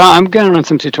 Well, I'm going to run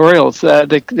some tutorials.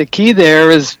 The key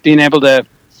there is being able to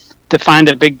find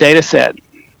a big data set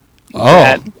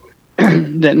Oh,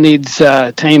 that needs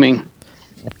taming.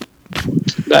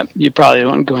 But you probably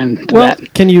don't go into Well,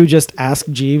 that. can you just ask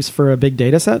Jeeves for a big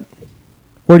data set?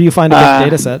 Where do you find a big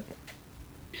data set?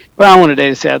 Well, I want a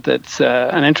data set that's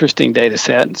an interesting data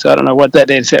set. So I don't know what that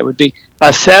data set would be.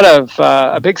 A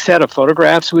big set of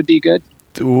photographs would be good.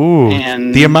 ooh,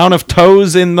 And- the amount of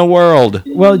toes in the world.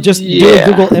 Well, just do a Yeah.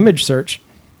 Google image search.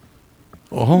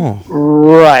 Oh,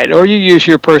 Right, or you use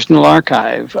your personal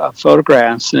archive of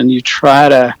photographs, and you try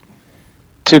to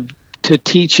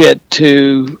teach it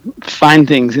to find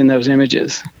things in those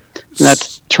images. And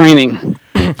that's training.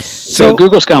 So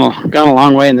Google's gone a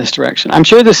long way in this direction. I'm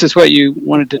sure this is what you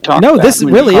wanted to talk No, about. this when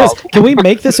you really is. called. Can we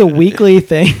make this a weekly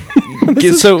thing?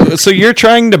 so you're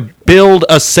trying to build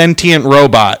a sentient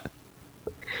robot.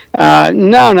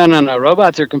 No.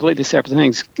 Robots are completely separate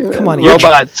things. Come on,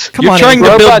 robots. Come You're on, trying to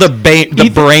robots- build the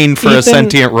Ethan- brain for a Ethan-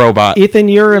 sentient robot. Ethan,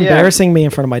 you're embarrassing me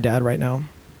in front of my dad right now.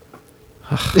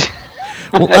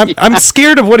 Well, I'm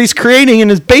scared of what he's creating in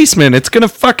his basement. It's gonna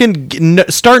fucking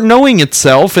start knowing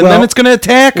itself, and then Well, it's gonna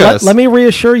attack us. Let me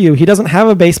reassure you, he doesn't have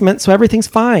a basement, so everything's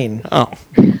fine. Oh,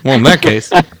 well, in that case.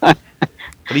 But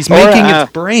he's Or, making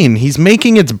its brain. He's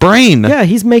making its brain. Yeah,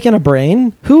 he's making a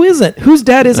brain. Who isn't? Whose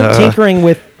dad isn't tinkering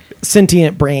with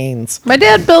sentient brains? My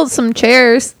dad built some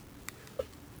chairs.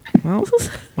 Well,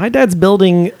 my dad's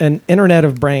building an internet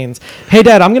of brains. Hey,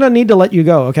 Dad, I'm gonna need to let you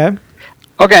go. Okay.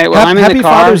 Okay, well, I'm in Happy the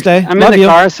car. Father's Day. I'm Love in the you.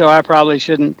 car, so I probably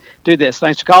shouldn't do this.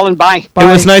 Thanks for calling. Bye. It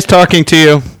was nice talking to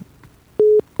you.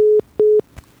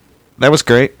 That was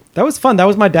great. That was fun. That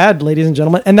was my dad, ladies and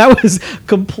gentlemen, and that was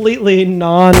completely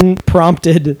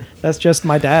non-prompted. That's just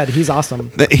my dad. He's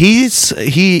awesome. He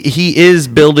is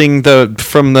building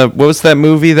what was that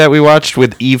movie that we watched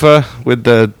with Eva with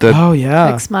the Oh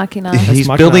yeah. Ex Machina. he's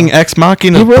Machina. building Ex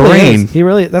Machina He really brain. is. He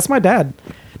really. That's my dad.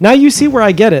 Now you see where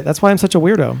I get it. That's why I'm such a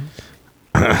weirdo.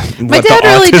 My dad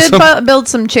really did build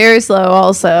some chairs, though.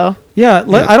 Also, Yeah.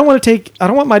 I don't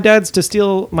want my dad to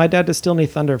steal any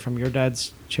thunder from your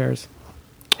dad's chairs.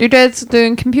 your dad's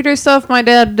doing computer stuff. My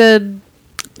dad did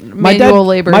My manual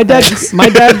labor. My dad. things. My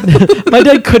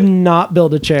dad could not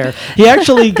build a chair. He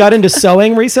actually got into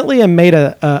sewing recently and made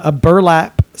a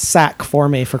burlap sack for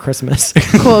me for Christmas.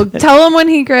 Cool. Tell him when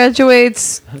he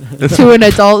graduates to an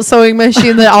adult sewing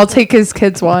machine that I'll take his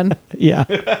kids one. Yeah.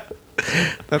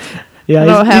 Yeah, I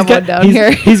don't have one down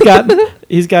here. He's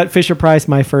got Fisher Price,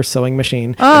 my first sewing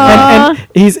machine, Aw. and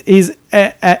he's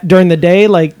during the day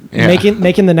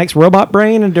making the next robot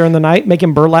brain, and during the night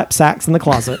making burlap sacks in the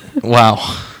closet. Wow.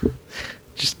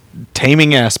 Just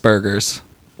taming Asperger's.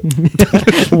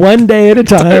 One day at a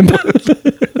time.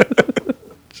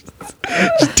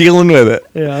 Just dealing with it.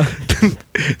 Yeah.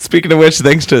 Speaking of which,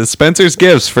 thanks to Spencer's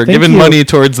Gifts for Thank giving you. money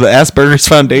towards the Asperger's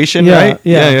Foundation, right?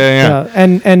 Yeah.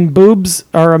 And boobs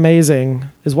are amazing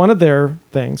is one of their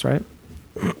things, right?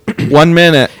 1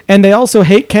 minute. And they also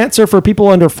hate cancer for people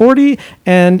under 40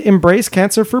 and embrace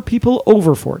cancer for people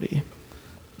over 40.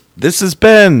 This has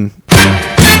been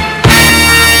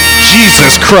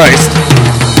Jesus Christ.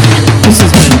 This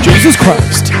has been Jesus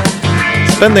Christ.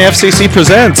 It's been the FCC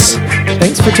Presents.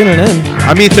 Thanks for tuning in.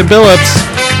 I'm Ethan Billups.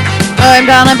 I'm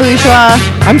Donna Bourgeois.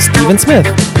 I'm Steven Smith.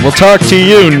 We'll talk to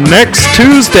you next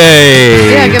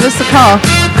Tuesday. Yeah, give us a call.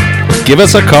 Give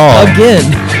us a call.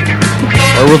 Again.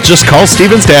 Or we'll just call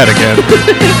Steven's dad again.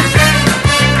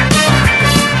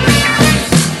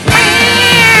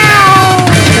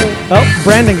 Oh,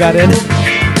 Brandon got in.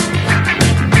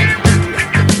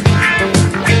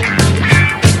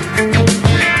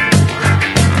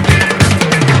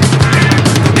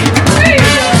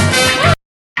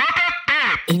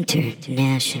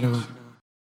 International.